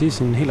selv, så de er i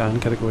sin helt egen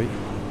kategori.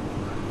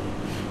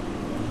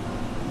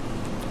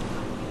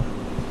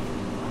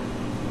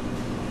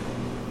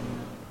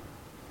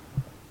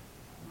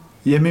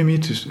 Hjemme i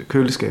mit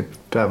køleskab,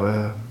 der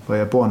hvor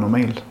jeg bor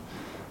normalt,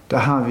 der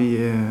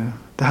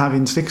har vi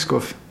en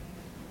slikskuff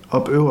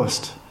op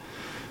øverst.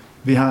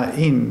 Vi har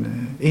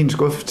en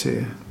skuff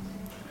til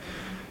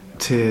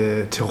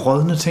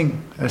rådne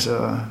ting,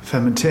 altså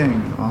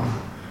fermentering og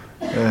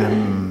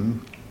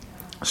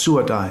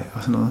surdej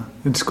og sådan noget.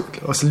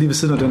 Og så lige ved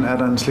siden af den er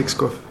der en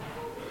slikskuff,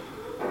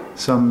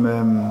 som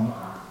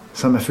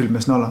er fyldt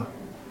med snoller.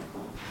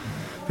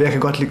 For jeg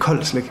kan godt lide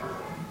koldt slik.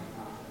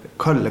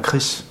 Kold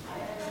lakrids.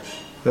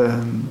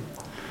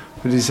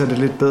 Fordi så er det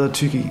lidt bedre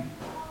tyk i.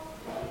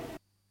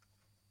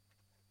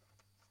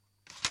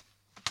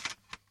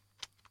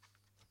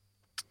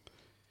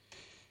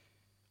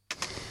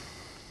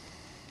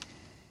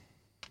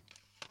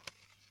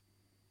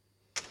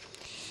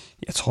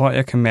 Jeg tror,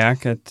 jeg kan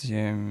mærke, at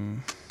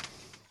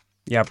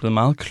jeg er blevet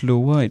meget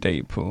klogere i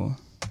dag på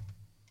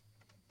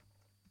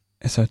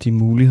altså de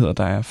muligheder,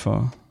 der er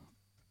for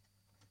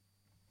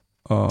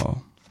at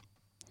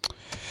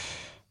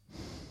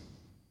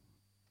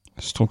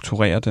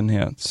strukturere den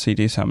her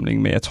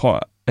CD-samling. Men jeg tror,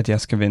 at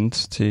jeg skal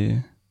vente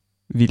til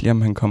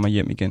William han kommer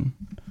hjem igen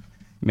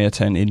med at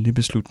tage en endelig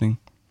beslutning.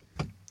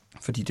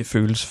 Fordi det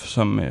føles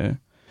som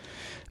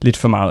lidt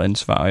for meget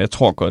ansvar. Og jeg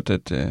tror godt,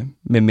 at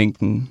med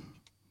mængden,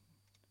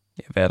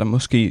 hvad er der,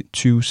 måske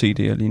 20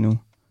 CD'er lige nu,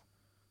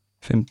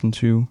 15-20,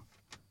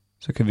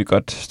 så kan vi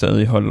godt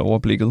stadig holde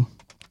overblikket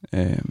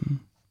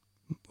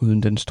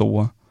uden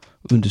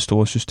det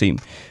store system.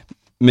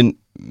 Men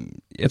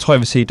jeg tror, jeg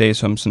vil se i dag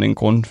som sådan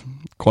en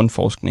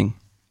grundforskning,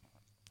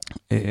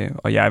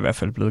 og jeg er i hvert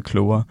fald blevet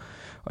klogere,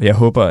 og jeg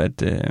håber,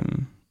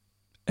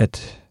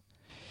 at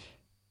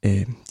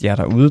jer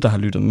derude, der har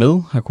lyttet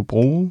med, har kunne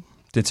bruge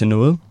det til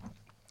noget,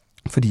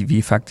 fordi vi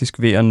er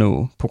faktisk ved at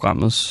nå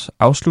programmets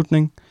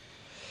afslutning.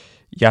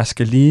 Jeg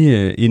skal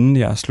lige, inden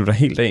jeg slutter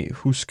helt af,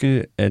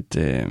 huske, at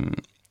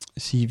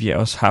sige, at vi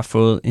også har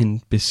fået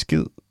en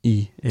besked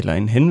eller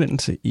en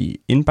henvendelse i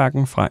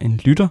indbakken fra en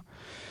lytter.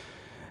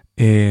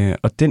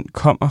 Og den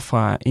kommer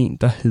fra en,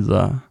 der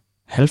hedder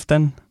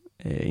Halfdan.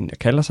 En, der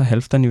kalder sig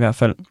Halfdan i hvert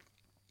fald.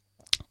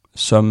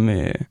 Som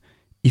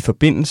i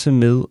forbindelse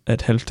med,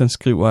 at Halfdan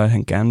skriver, at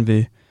han gerne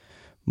vil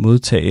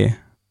modtage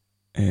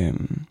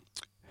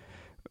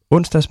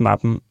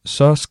onsdagsmappen,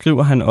 så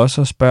skriver han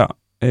også og spørger,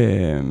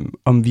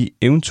 om vi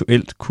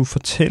eventuelt kunne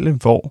fortælle,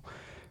 hvor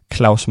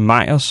Claus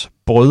Meyers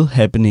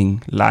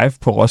brødhappening live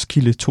på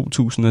Roskilde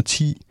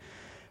 2010,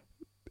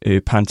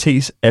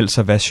 parentes,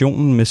 altså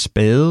versionen med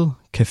spade,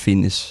 kan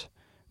findes.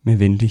 Med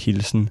venlig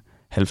hilsen,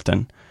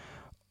 Halfdan.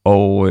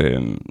 Og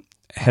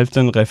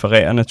Halfdan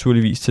refererer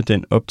naturligvis til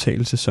den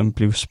optagelse, som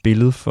blev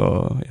spillet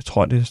for, jeg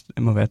tror det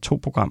må være 2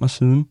 programmer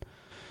siden,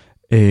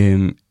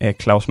 af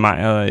Claus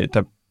Meyer,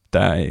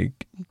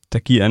 der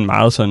giver en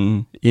meget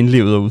sådan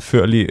indlevet og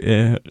udførlig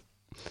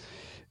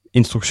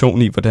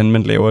instruktion i, hvordan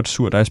man laver et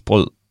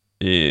surdejsbrød.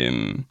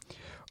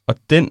 Og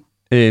den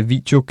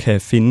video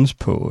kan findes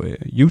på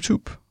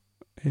YouTube,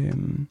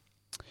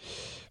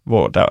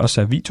 hvor der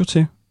også er video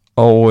til.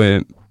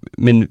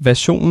 Men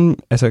versionen,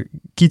 altså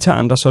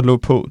gitaren, der så lå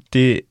på,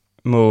 det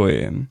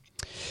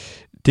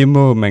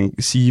må man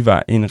sige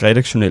var en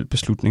redaktionel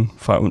beslutning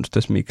fra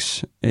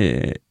onsdagsmix.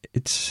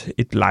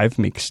 Et live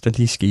mix, der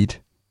lige skete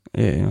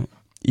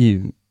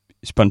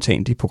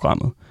spontant i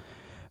programmet.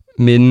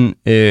 Men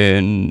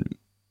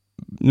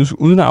nu,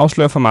 uden at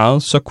afsløre for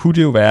meget, så kunne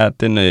det jo være,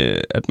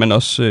 at man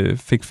også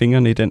fik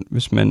fingrene i den,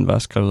 hvis man var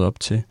skrevet op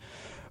til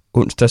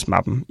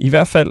onsdagsmappen. I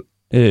hvert fald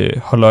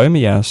hold øje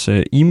med jeres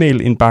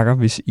e-mail-indbakker,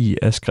 hvis I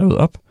er skrevet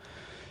op.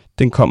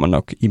 Den kommer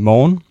nok i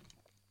morgen.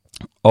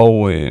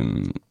 Og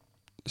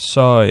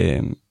så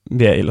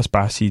vil jeg ellers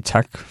bare sige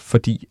tak,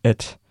 fordi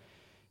at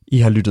I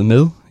har lyttet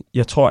med.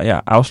 Jeg tror,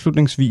 jeg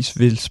afslutningsvis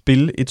vil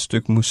spille et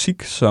stykke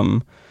musik,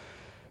 som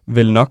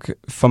vel nok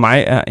for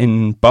mig er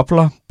en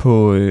bobler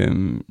på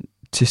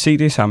til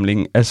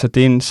CD-samlingen. Altså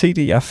det er en CD,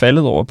 jeg er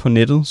faldet over på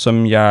nettet,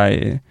 som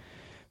jeg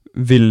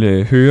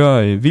vil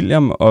høre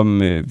William,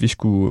 om vi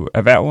skulle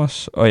erhverve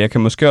os. Og jeg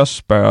kan måske også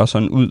spørge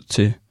sådan ud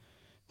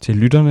til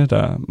lytterne,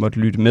 der måtte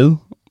lytte med,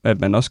 at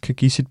man også kan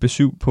give sit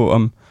besøg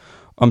på,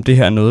 om det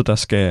her er noget, der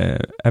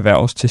skal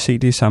erhverves til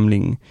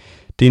CD-samlingen.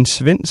 Det er en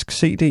svensk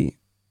CD,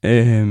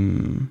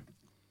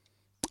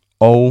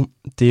 og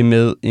det er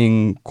med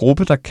en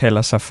gruppe, der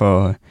kalder sig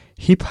for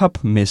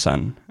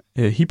Hip-Hop-messeren.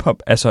 Hip-Hop,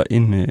 altså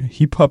en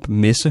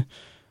hip-hop-messe.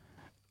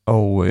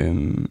 Og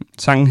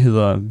sangen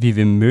hedder Vi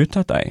vil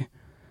møde dig.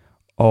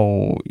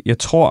 Og jeg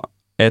tror,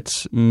 at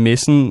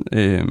messen,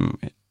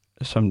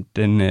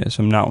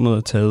 som navnet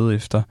er taget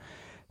efter,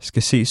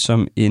 skal ses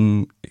som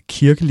en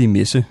kirkelig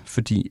messe,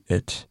 fordi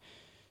at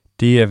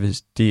det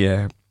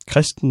er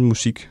kristen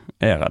musik,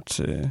 er jeg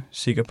ret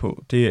sikker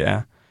på. Det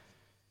er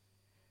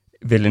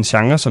vel en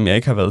genre, som jeg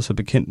ikke har været så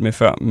bekendt med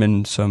før,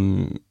 men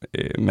som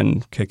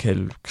man kan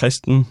kalde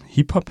kristen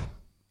hiphop.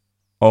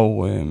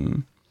 Og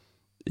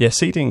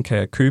CD'en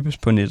kan købes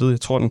på nettet.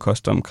 Jeg tror, den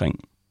koster omkring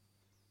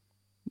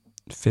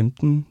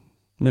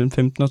mellem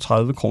 15 og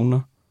 30 kroner,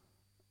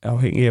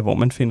 afhængig af, hvor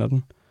man finder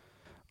den.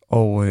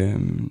 Og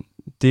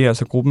det er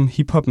altså gruppen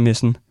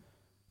Hip-Hop-messen.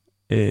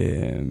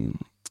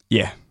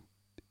 Jeg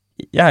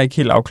er ikke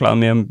helt afklaret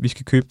med, om vi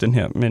skal købe den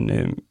her,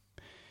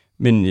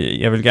 men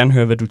jeg vil gerne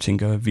høre, hvad du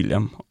tænker,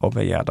 William, og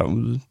hvad jer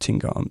derude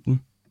tænker om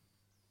den.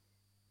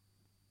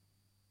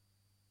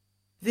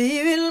 Vi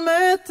vil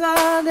møde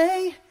dig,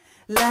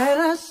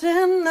 lad os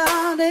kende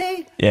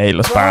dig. Ja,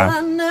 ellers bare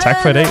tak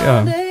for i dag,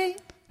 og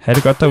have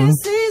det godt derude.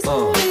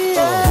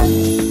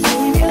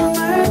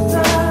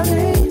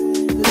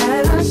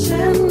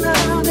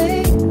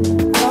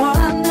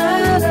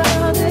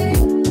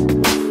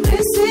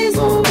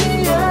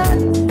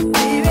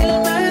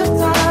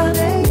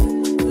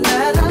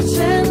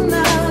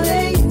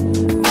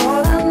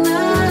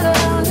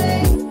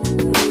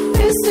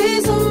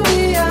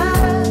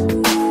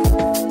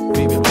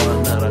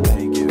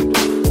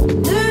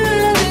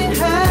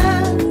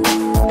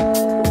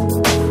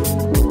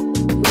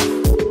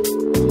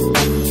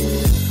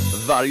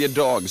 Varje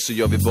dag så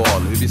gör vi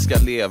val hur vi ska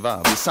leva.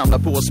 Vi samlar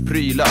på oss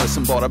prylar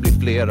som bara blir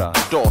flera.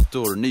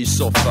 Dator, ny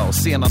soffa och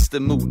senaste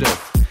modet.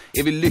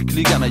 Är vi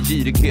lyckliga när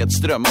girighet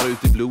strömmar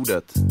ut i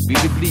blodet? Vill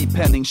vi bli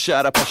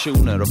penningkära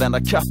personer och vända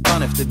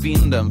kappan efter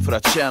vinden för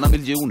att tjäna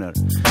miljoner?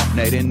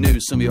 Nej, det är nu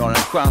som vi har en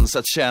chans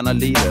att tjäna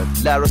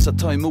livet. Lär oss att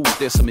ta emot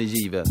det som är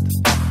givet.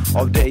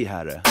 Av dig,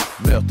 Herre,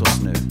 möt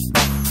oss nu.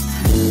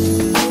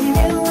 Vi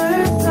vill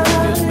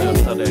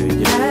möta dig.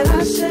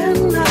 Lär oss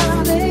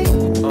känna dig.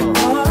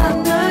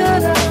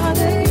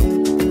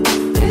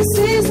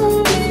 Precis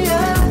som vi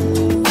är,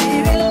 vi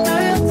vill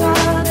möta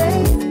dig,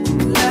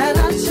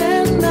 lära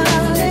känna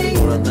dig,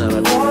 vara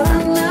nära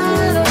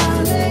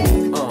dig.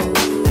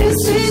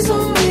 Precis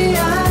som vi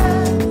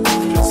är,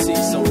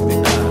 precis som vi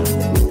är.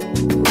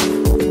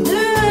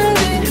 Nu är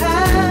vi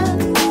här.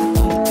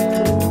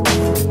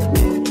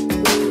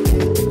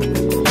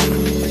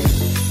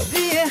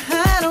 Vi är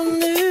här och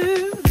nu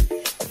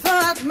för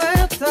att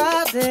möta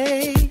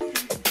dig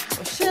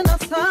och känna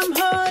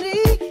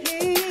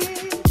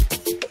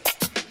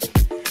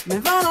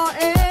med var och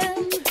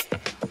en,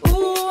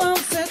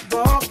 oavsett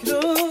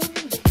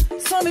bakgrund,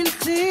 som vill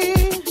se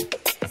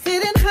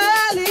din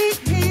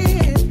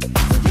härlighet.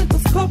 Så hjälp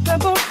oss koppla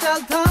bort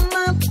allt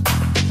annat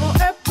och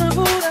öppna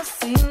våra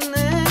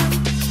sinnen.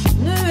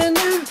 Nu är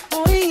nu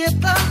och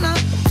inget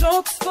annat,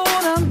 trots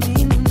våra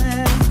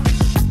minnen.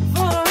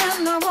 Var och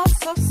en av oss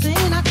har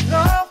sina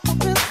krav på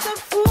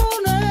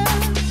prestationer,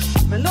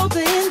 men låt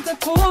det inte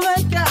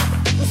påverka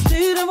och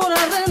styra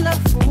våra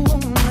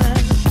relationer.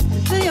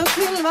 Vi gör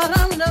till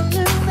varandra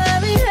nu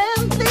när vi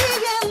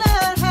äntligen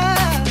är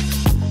här,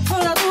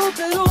 för att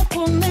återgå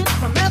på nytt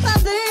och möta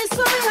dig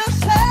som vi har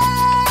kärt.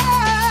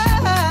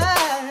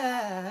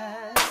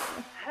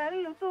 Här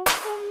är låt oss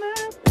få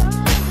möta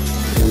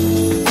dig.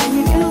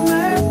 Vi vill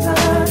möta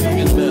dig,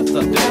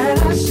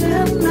 lära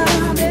känna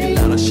dig,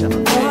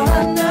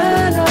 vara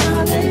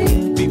nära dig.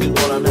 Vi vill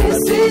vara nära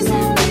precis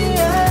som vi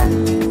är.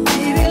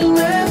 Vi vill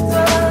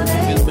möta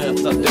dig,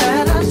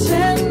 lära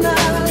känna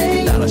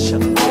dig,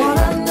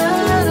 vara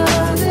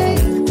nära dig,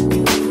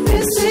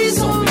 precis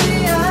som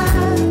vi är.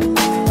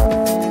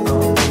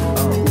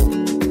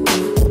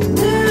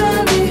 Nu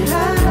är vi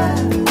här.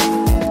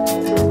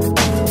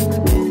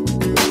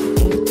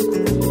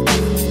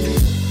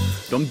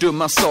 De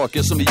dumma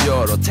saker som vi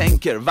gör och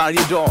tänker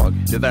varje dag,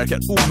 det verkar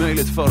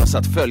omöjligt för oss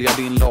att följa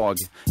din lag.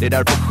 Det är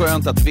därför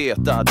skönt att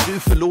veta att du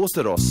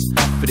förlåter oss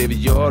för det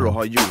vi gör och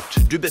har gjort.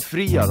 Du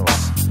befriar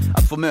oss.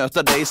 Att få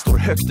möta dig står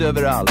högt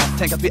överallt.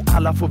 Tänk att vi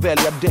alla får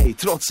välja dig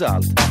trots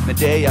allt. Med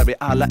dig är vi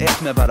alla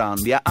ett med varann.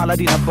 Vi är alla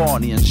dina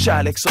barn i en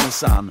kärlek som är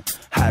sann.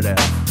 Herre,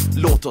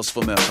 låt oss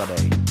få möta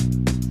dig.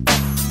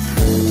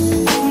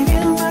 Vi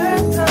vill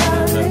möta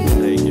dig,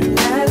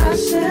 lära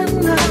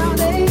känna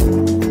dig,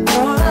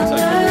 vara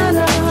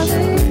nära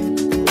dig,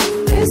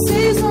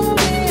 precis som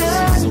vi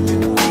är.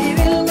 Vi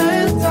vill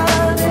möta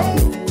dig,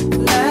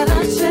 lära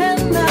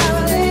känna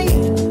dig,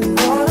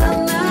 vara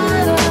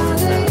nära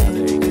dig,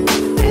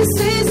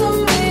 precis som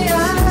vi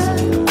är.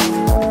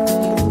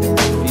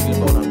 Vi vill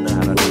vara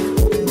nära dig.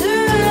 Nu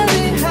är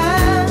vi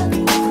här.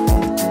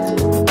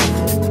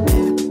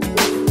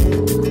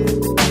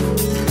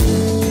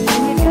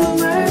 Vi vill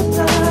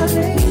möta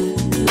dig,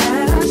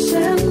 lära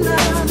känna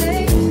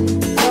dig,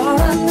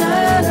 vara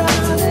nära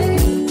dig,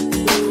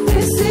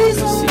 precis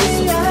som vi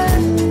är.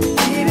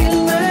 Vi vill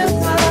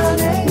möta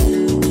dig,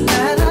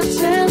 lära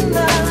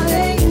känna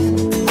dig,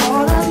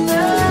 vara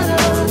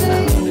nära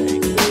dig,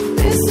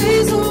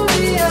 precis som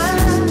vi är.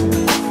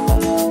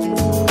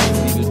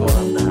 Vi vill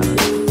vara nära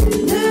dig.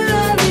 Nu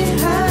är vi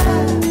här.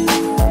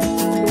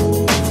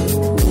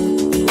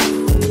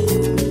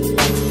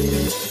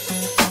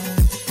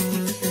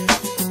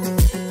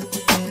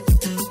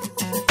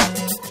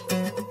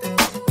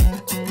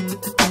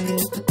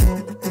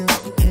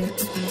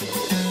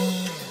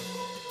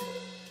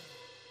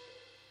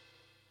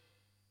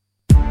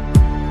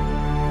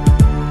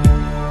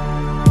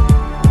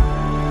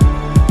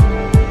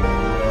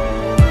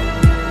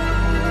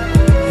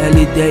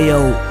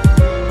 Elideo,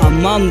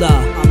 Amanda.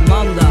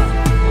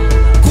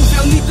 Hoef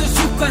jou niet te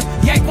zoeken,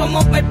 jij kwam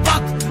op mijn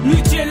pad. Nu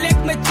chill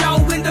ik met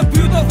jou in de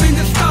buurt of in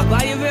de stad.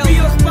 Waar je wil.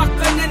 Bios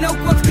pakken en ook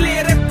wat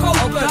kleren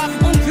kopen.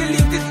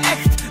 Ongeliefd is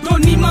echt, door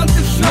niemand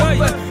te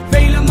shoppen.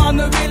 Vele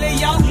mannen willen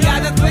jou, ja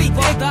dat weet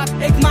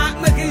ik. Ik maak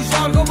me geen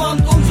zorgen,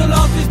 want onze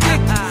lot is dik.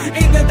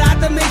 Inderdaad,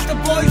 de meeste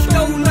boys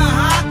tonen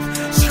haat.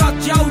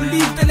 Schat, jouw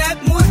liefde het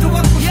mooiste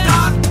wat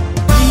bestaat.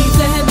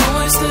 Liefde het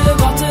mooiste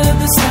wat er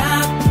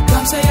bestaat.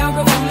 Dankzij jouw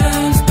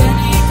gevoelens ben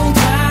ik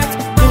ontwaakt.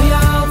 Door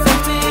jou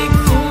vecht ik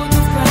goed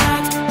of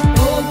kwaad.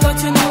 Hoop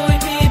dat je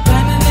nooit meer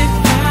bij me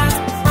weggaat.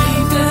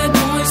 Liefde het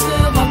mooiste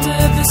wat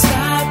er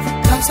bestaat.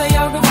 Dankzij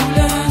jouw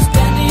gevoelens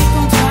ben ik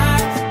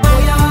ontwaakt.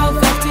 Door jou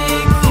vecht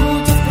ik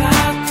goed of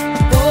kwaad.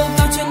 Hoop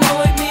dat je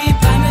nooit meer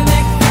bij me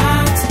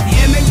weggaat.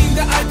 Jij mijn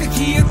liefde uit ik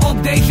hier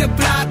op deze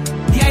plaat.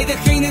 Jij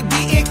degene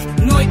die ik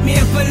nooit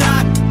meer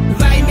verlaat.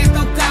 Wij met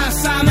elkaar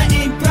samen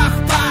één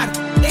prachtpaar.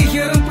 Is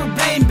er een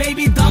probleem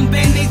baby, dan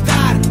ben ik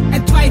daar.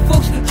 En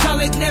twijfels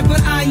zal ik never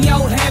aan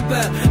jou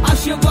hebben.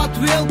 Als je wat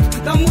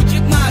wilt, dan moet je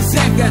het maar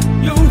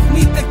zeggen. Je hoeft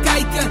niet te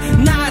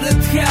kijken naar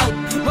het geld,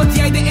 want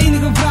jij de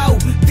enige vrouw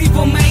die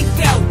voor mij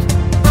telt.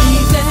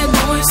 Liefde het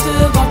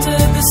mooiste wat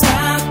er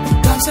bestaat.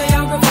 Dankzij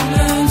jouw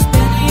gevoelens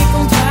ben ik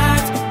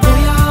ontwaakt. Door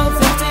jou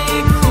vecht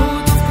ik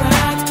goed of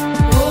kwaad.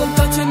 Hoop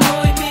dat je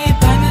nooit meer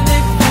bij me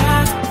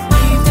weggaat.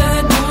 Liefde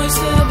het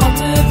mooiste wat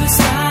er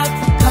bestaat.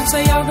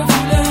 Dankzij jouw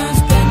gevoelens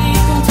ben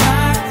ik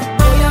ontwaakt.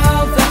 Door jou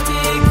vecht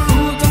ik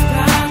goed of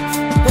kwaad.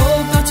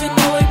 Hoop dat je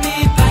nooit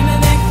meer bij me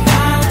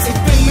weggaat. Ik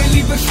ben mijn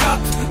lieve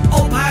schat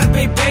op haar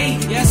bb.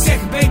 Jij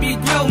zegt baby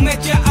ik wil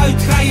met je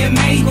uit, ga je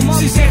mee?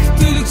 Ze zegt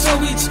tuurlijk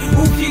zoiets,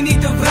 hoef je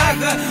niet te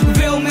vragen.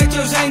 Wil met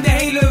jou zijn de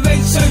hele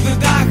week 7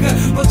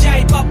 dagen. Want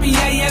jij papi,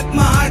 jij hebt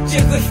mijn hartje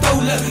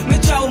gestolen.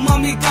 Met jouw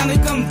mami kan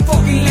ik hem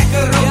fucking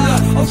lekker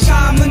rollen. Of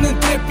samen een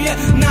tripje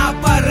naar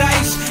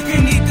Parijs.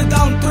 Genieten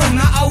dan terug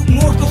naar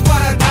Oud-Noord of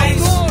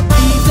Paradijs.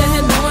 Liefde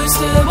het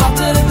mooiste wat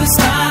er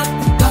bestaat.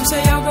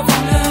 Dankzij jouw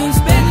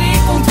gevoelens ben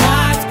ik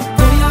ontwaakt.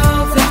 Door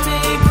jou vecht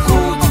ik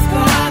goed of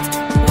kwaad.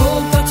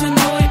 Hoop dat je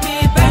nooit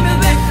meer bij me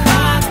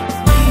weggaat.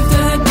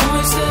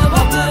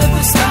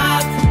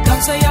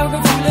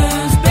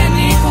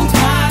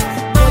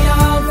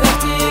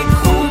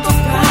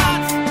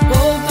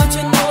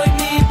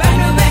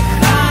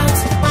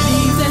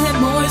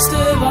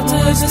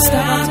 wat tussen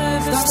staat.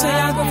 Dankzij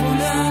jouw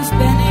gevoelens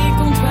ben ik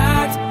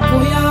ontwaakt.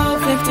 Voor jou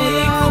vecht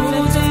ik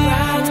goed en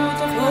raad.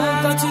 Hoop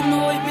dat je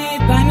nooit meer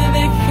bij me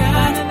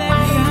weggaat.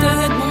 Liefde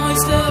het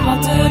mooiste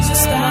wat tussen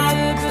staat.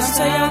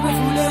 Dankzij jouw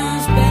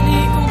gevoelens ben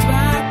ik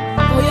ontwaakt.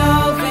 Voor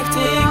jou vecht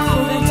ik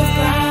goed en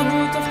raad.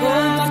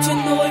 Hoop dat je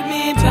nooit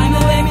meer bij me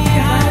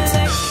weggaat.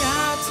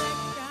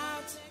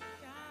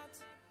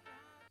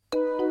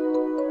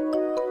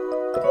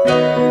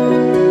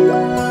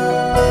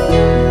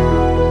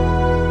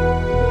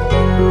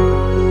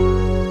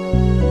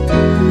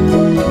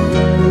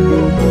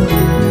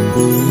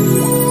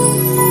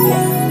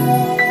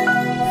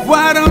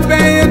 Waarom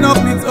ben je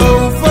nog niet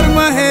over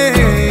me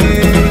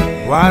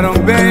heen?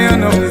 Waarom ben je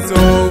nog niet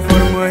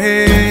over me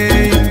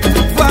heen?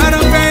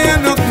 Waarom ben je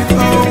nog niet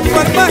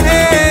over me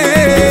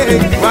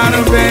heen?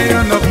 Waarom ben je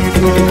nog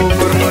niet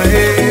over me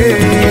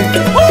heen?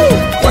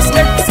 Was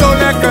ik zo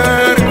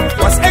lekker?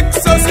 Was ik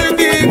zo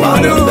sugi?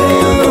 Waarom ben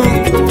je nog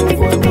niet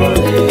over me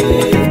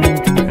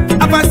heen?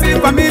 Abasi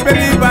van mi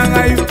beli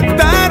bangayu,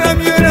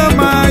 daarom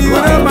jurema,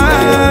 jurema.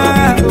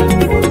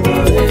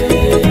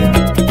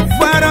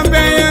 Waarom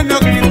ben je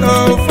nog niet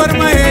over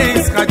me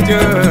heen, schatje?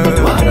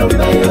 Waarom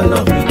ben je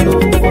nog niet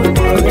over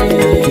me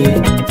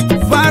heen?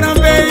 Waarom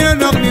ben je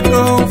nog niet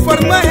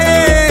over me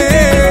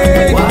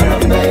heen?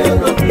 Waarom ben je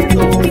nog niet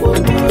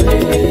over me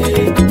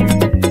heen?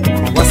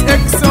 Was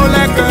ik zo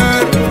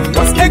lekker?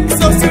 Was ik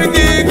zo serieus?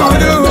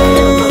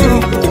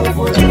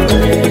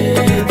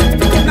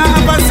 Na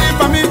abasi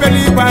van mi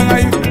beli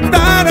bangayu,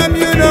 daarom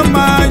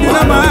jurema,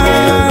 jurema,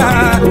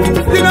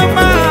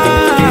 jurema.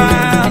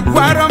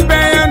 Waarom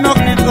ben je nog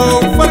niet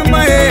over me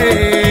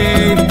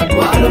heen?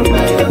 Waarom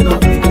ben je nog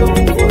niet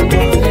over me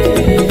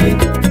heen?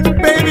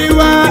 Baby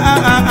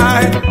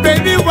why,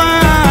 baby why?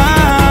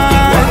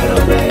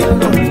 Waarom ben je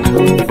nog niet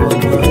over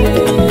me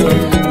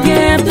heen? Je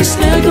hebt de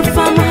sleutel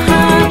van mijn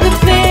hart, dat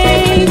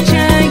weet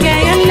je.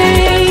 Jij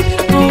alleen,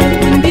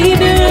 open die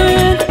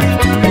deur.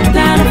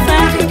 Daarom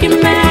vraag ik je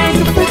mij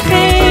te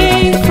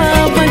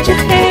vergeven, want je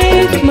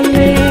geeft me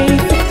leven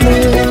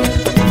kleur.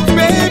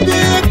 Baby,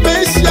 ik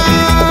mis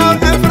jou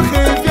en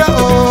vergeef je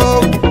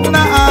ook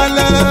na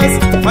alles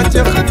wat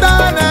je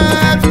gedaan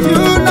hebt.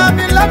 You na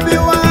mi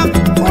labiwa,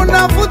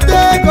 una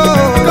futego,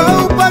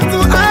 kaupa tu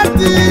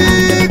ati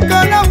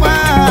kanawa.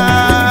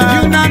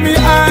 You na mi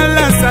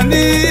alles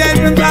ani, jij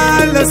bent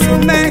alles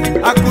voor mij.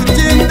 Aku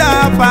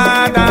cinta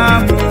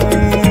padamu,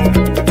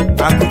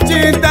 aku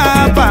cinta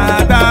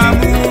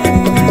padamu.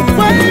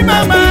 Wai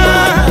mama.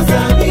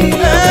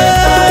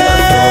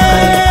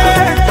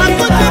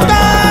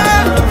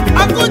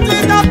 Aku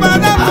cinta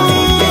padamu.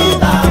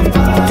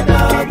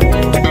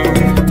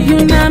 You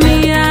na mi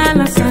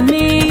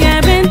alasani, jij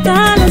bent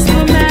alles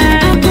voor mij.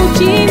 Aku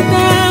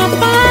cinta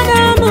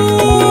padamu,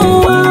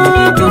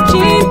 aku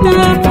cinta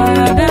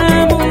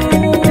padamu.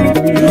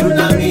 You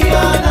na mi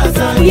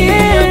alasani,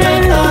 jij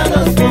bent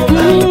alles voor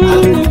mij.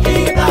 Aku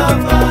cinta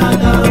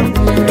padamu,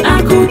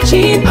 aku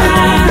cinta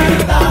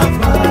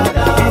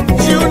padamu.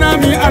 You na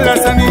mi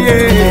alasani,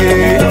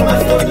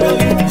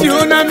 you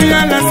na mi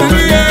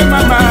alasani,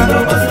 mama.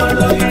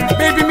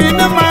 Baby, me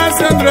no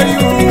mas andro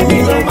you.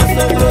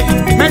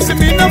 Mexe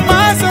me no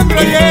mas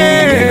andro you.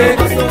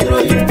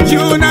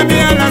 You na mi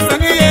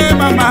alasani,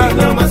 mama.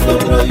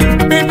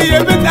 Baby,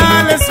 you bent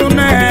alles voor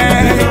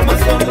mij.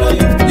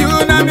 You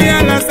na mi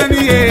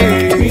alasani,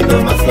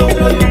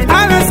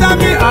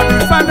 alasani, abi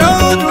fano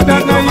do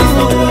that na you.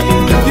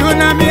 You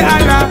na mi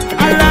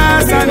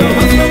alasani.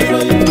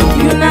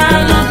 You na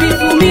love you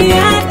for me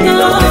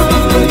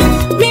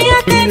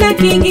na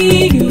kingi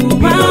you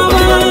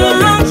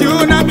mama. You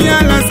na mi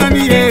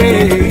alasani,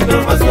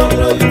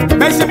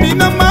 mexe me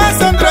no mas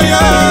andro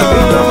you.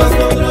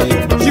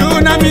 You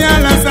na mi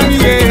alasani,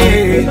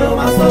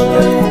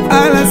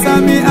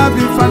 alasani,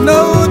 abi fano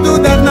do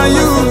that na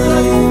you.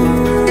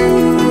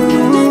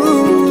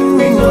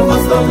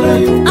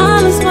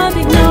 Alles wat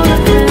ik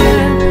nodig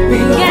heb,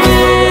 ben jij.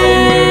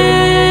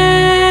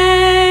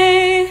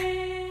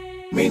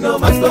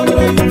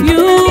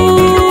 You.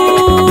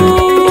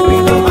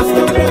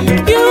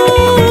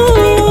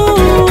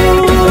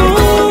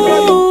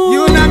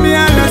 You na mi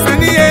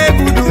alasani,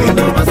 budu.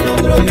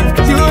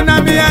 You na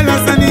mi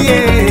alasani,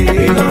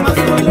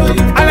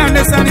 Alan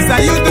de Sani sa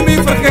you do me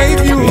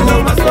forgive you.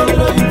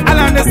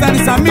 Alan de Sani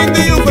sa me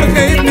do you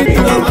forgive me.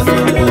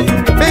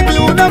 Baby,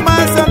 una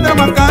más andra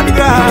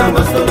macandra.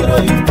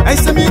 Ay,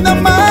 se mi na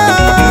ma.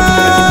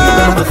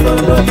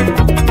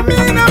 Mi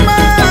na ma.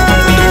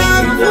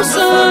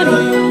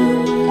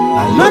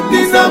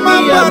 Latina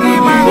mambari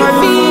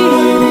mangalu.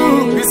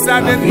 Bisa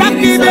de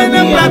taki de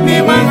ne plati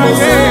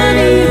mangaye.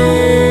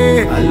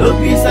 Alo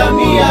bisa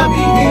mi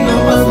abigi no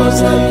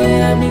maso.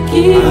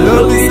 Alo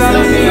bisa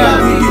mi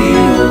abigi.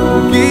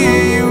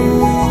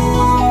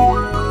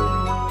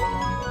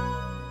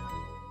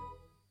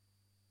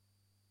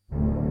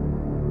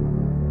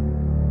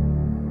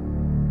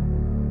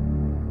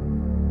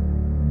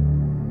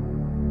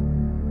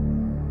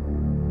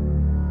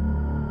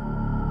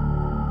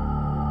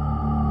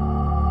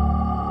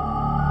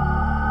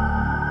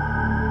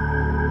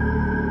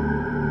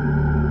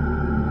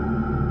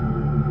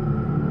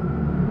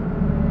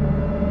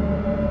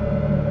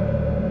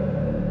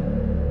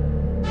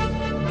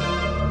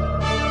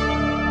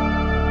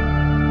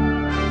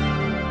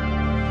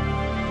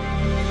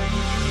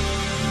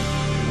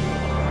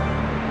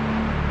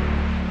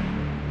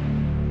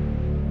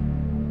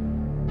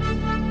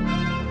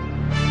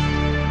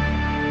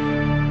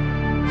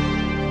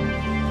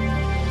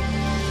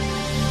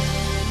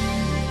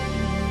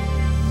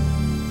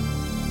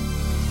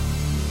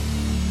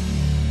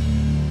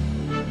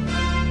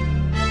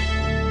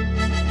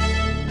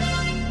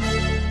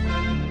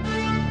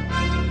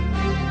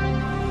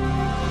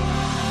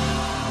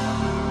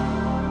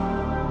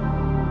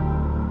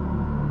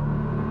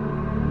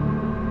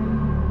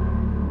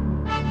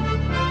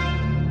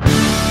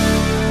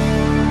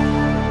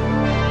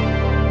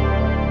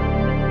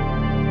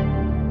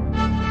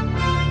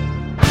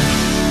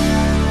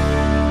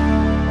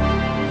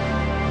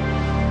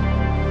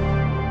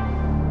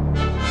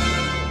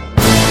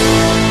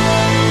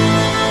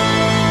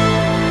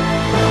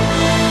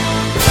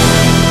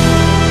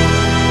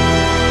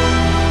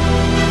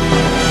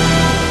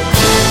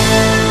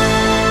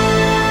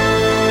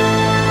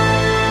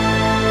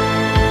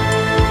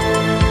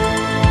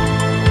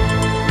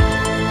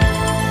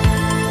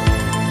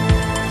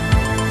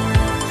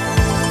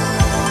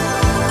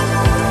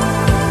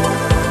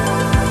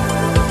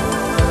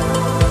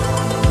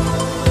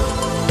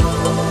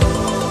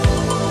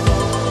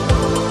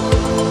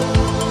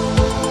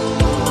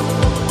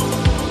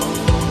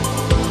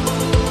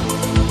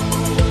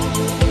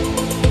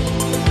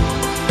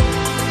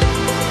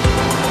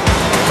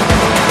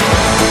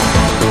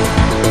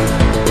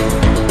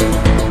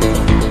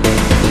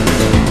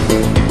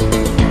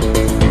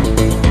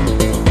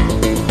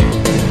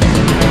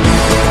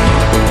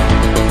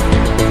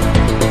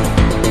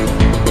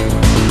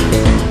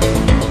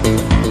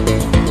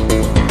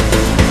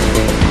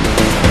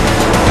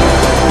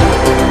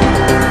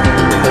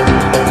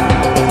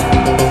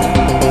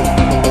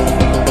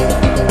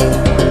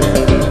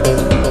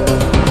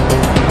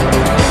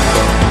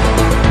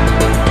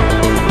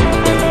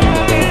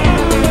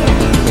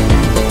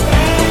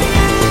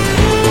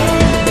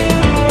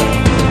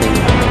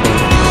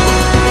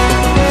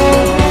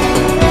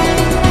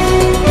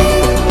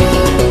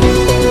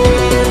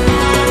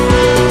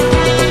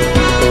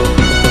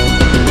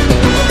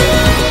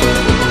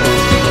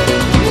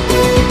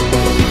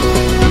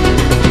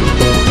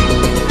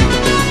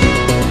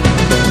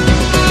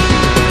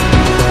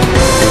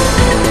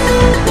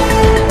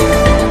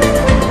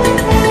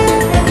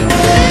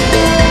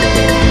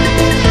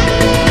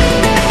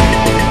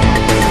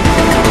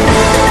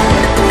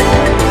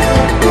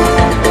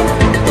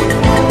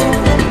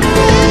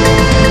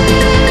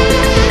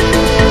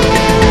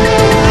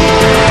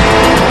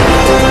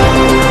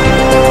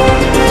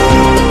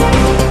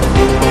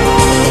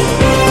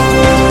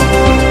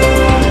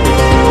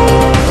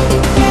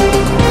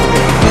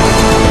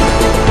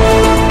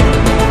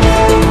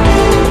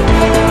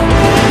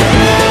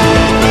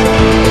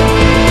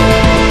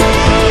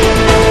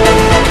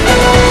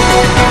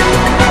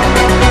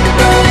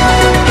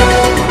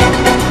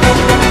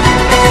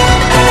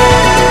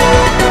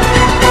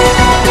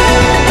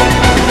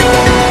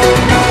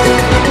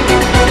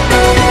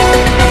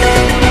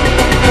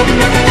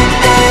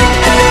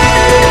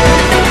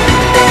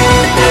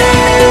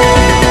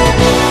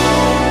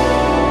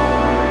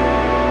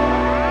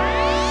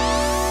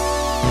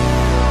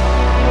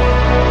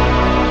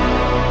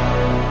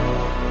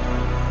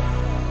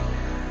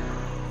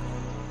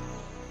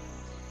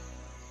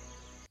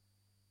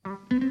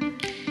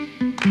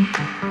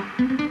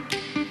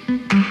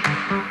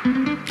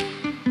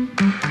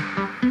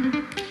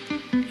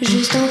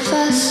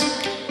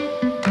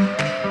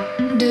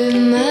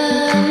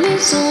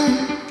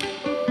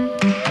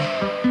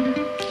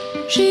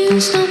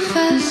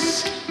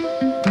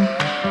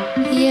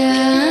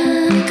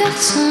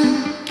 garçon.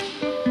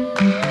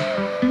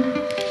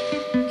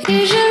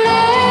 Et je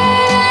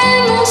l'ai,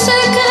 mon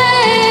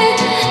secret,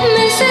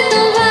 mais c'est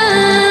en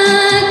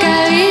vain,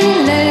 car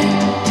il est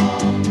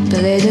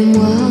près de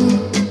moi,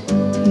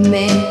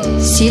 mais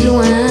si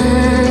loin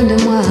de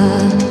moi.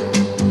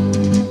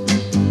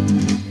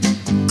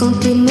 Quand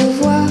il me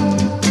voit,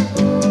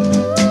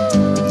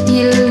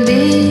 il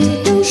dit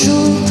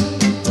bonjour.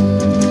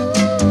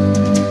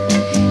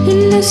 Il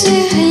ne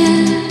sait rien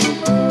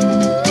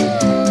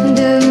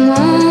de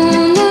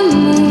mon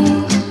amour.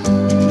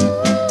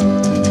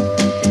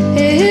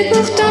 Et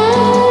pourtant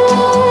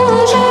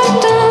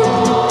j'entends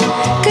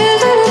que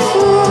dans le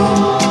four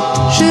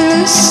je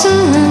le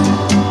sens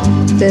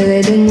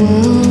près de moi,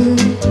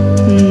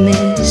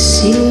 mais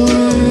si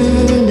loin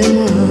de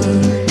moi.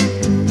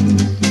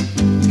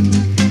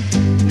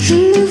 Je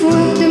le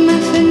vois de ma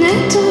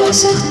fenêtre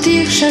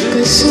ressortir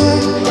chaque soir.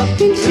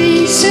 Une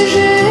fille se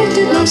jette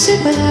dans ses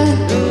bras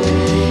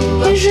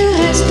et je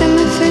reste à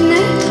ma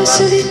fenêtre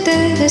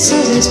solitaire et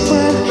sans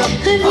espoir,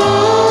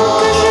 rêvant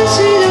que je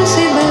suis dans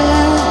ses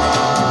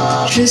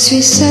bras. Je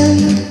suis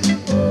seule,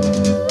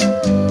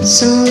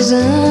 sans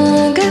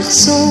un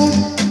garçon,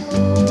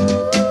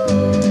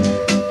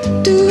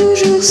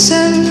 toujours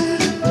seule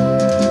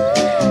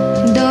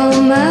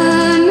dans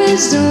ma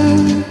maison.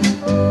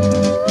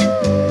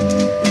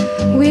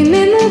 Oui,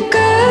 mais mon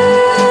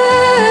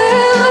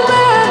cœur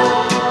bat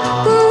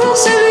pour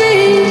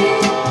celui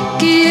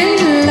qui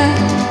est là,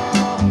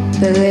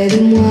 près de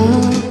moi,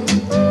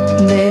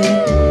 mais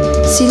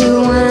si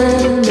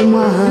loin de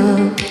moi.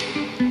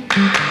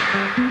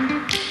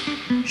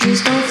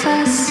 Juste en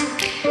face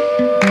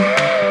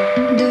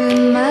de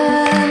ma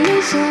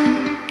maison,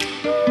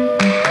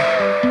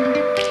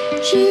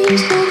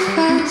 juste en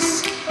face,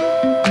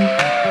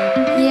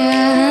 y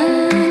a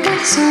un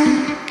garçon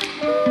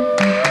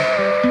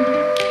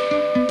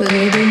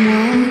près de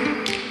moi,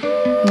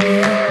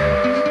 mais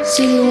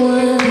si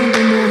loin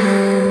de moi.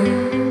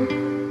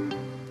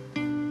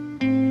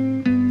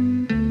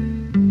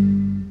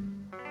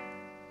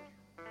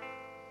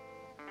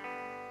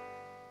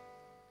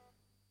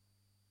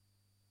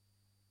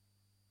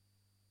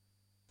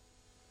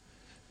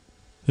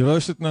 Je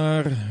luistert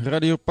naar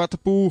Radio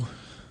Patapoe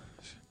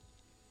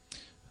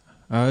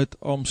uit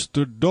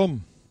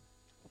Amsterdam.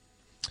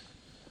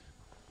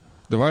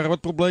 Er waren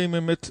wat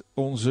problemen met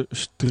onze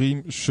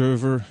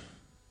streamserver.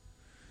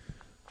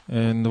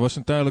 En er was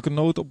een tijdelijke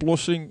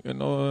noodoplossing. En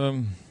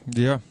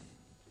ja.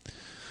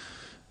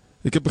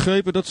 Ik heb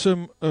begrepen dat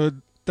ze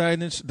hem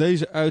tijdens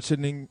deze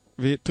uitzending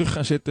weer terug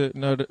gaan zetten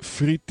naar de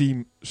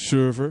FreeTeam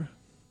server.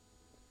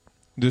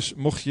 Dus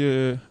mocht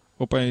je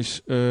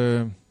opeens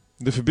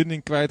de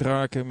verbinding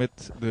kwijtraken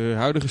met de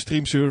huidige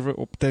streamserver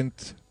op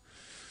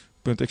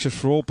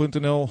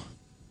tent.accessforall.nl,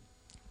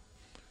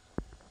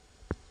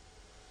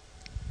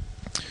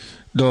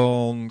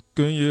 dan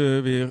kun je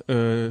weer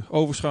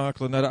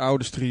overschakelen naar de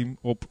oude stream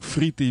op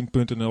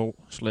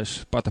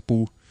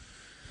freeteam.nl/patapoe.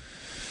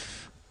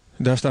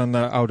 Daar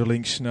staan oude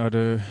links naar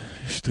de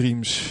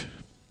streams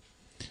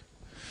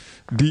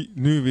die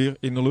nu weer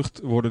in de lucht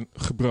worden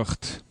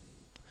gebracht.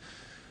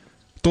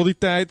 Tot die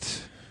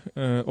tijd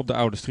op de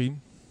oude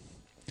stream.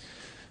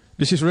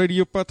 This is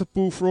Radio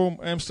Patapoe from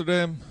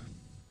Amsterdam.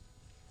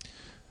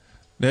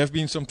 There have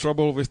been some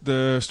trouble with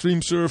the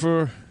stream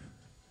server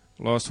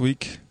last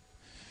week.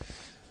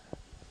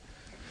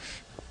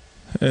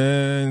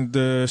 And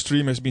the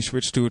stream has been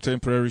switched to a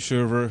temporary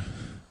server.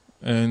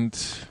 And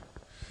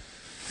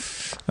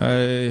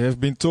I have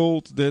been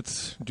told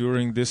that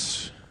during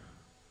this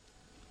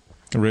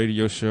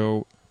radio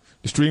show,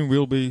 the stream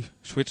will be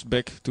switched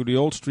back to the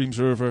old stream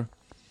server,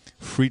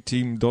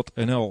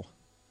 freeteam.nl.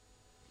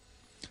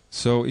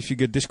 So if you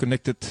get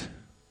disconnected,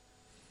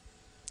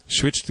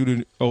 switch to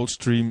the old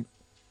stream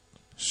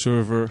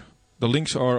server. The links are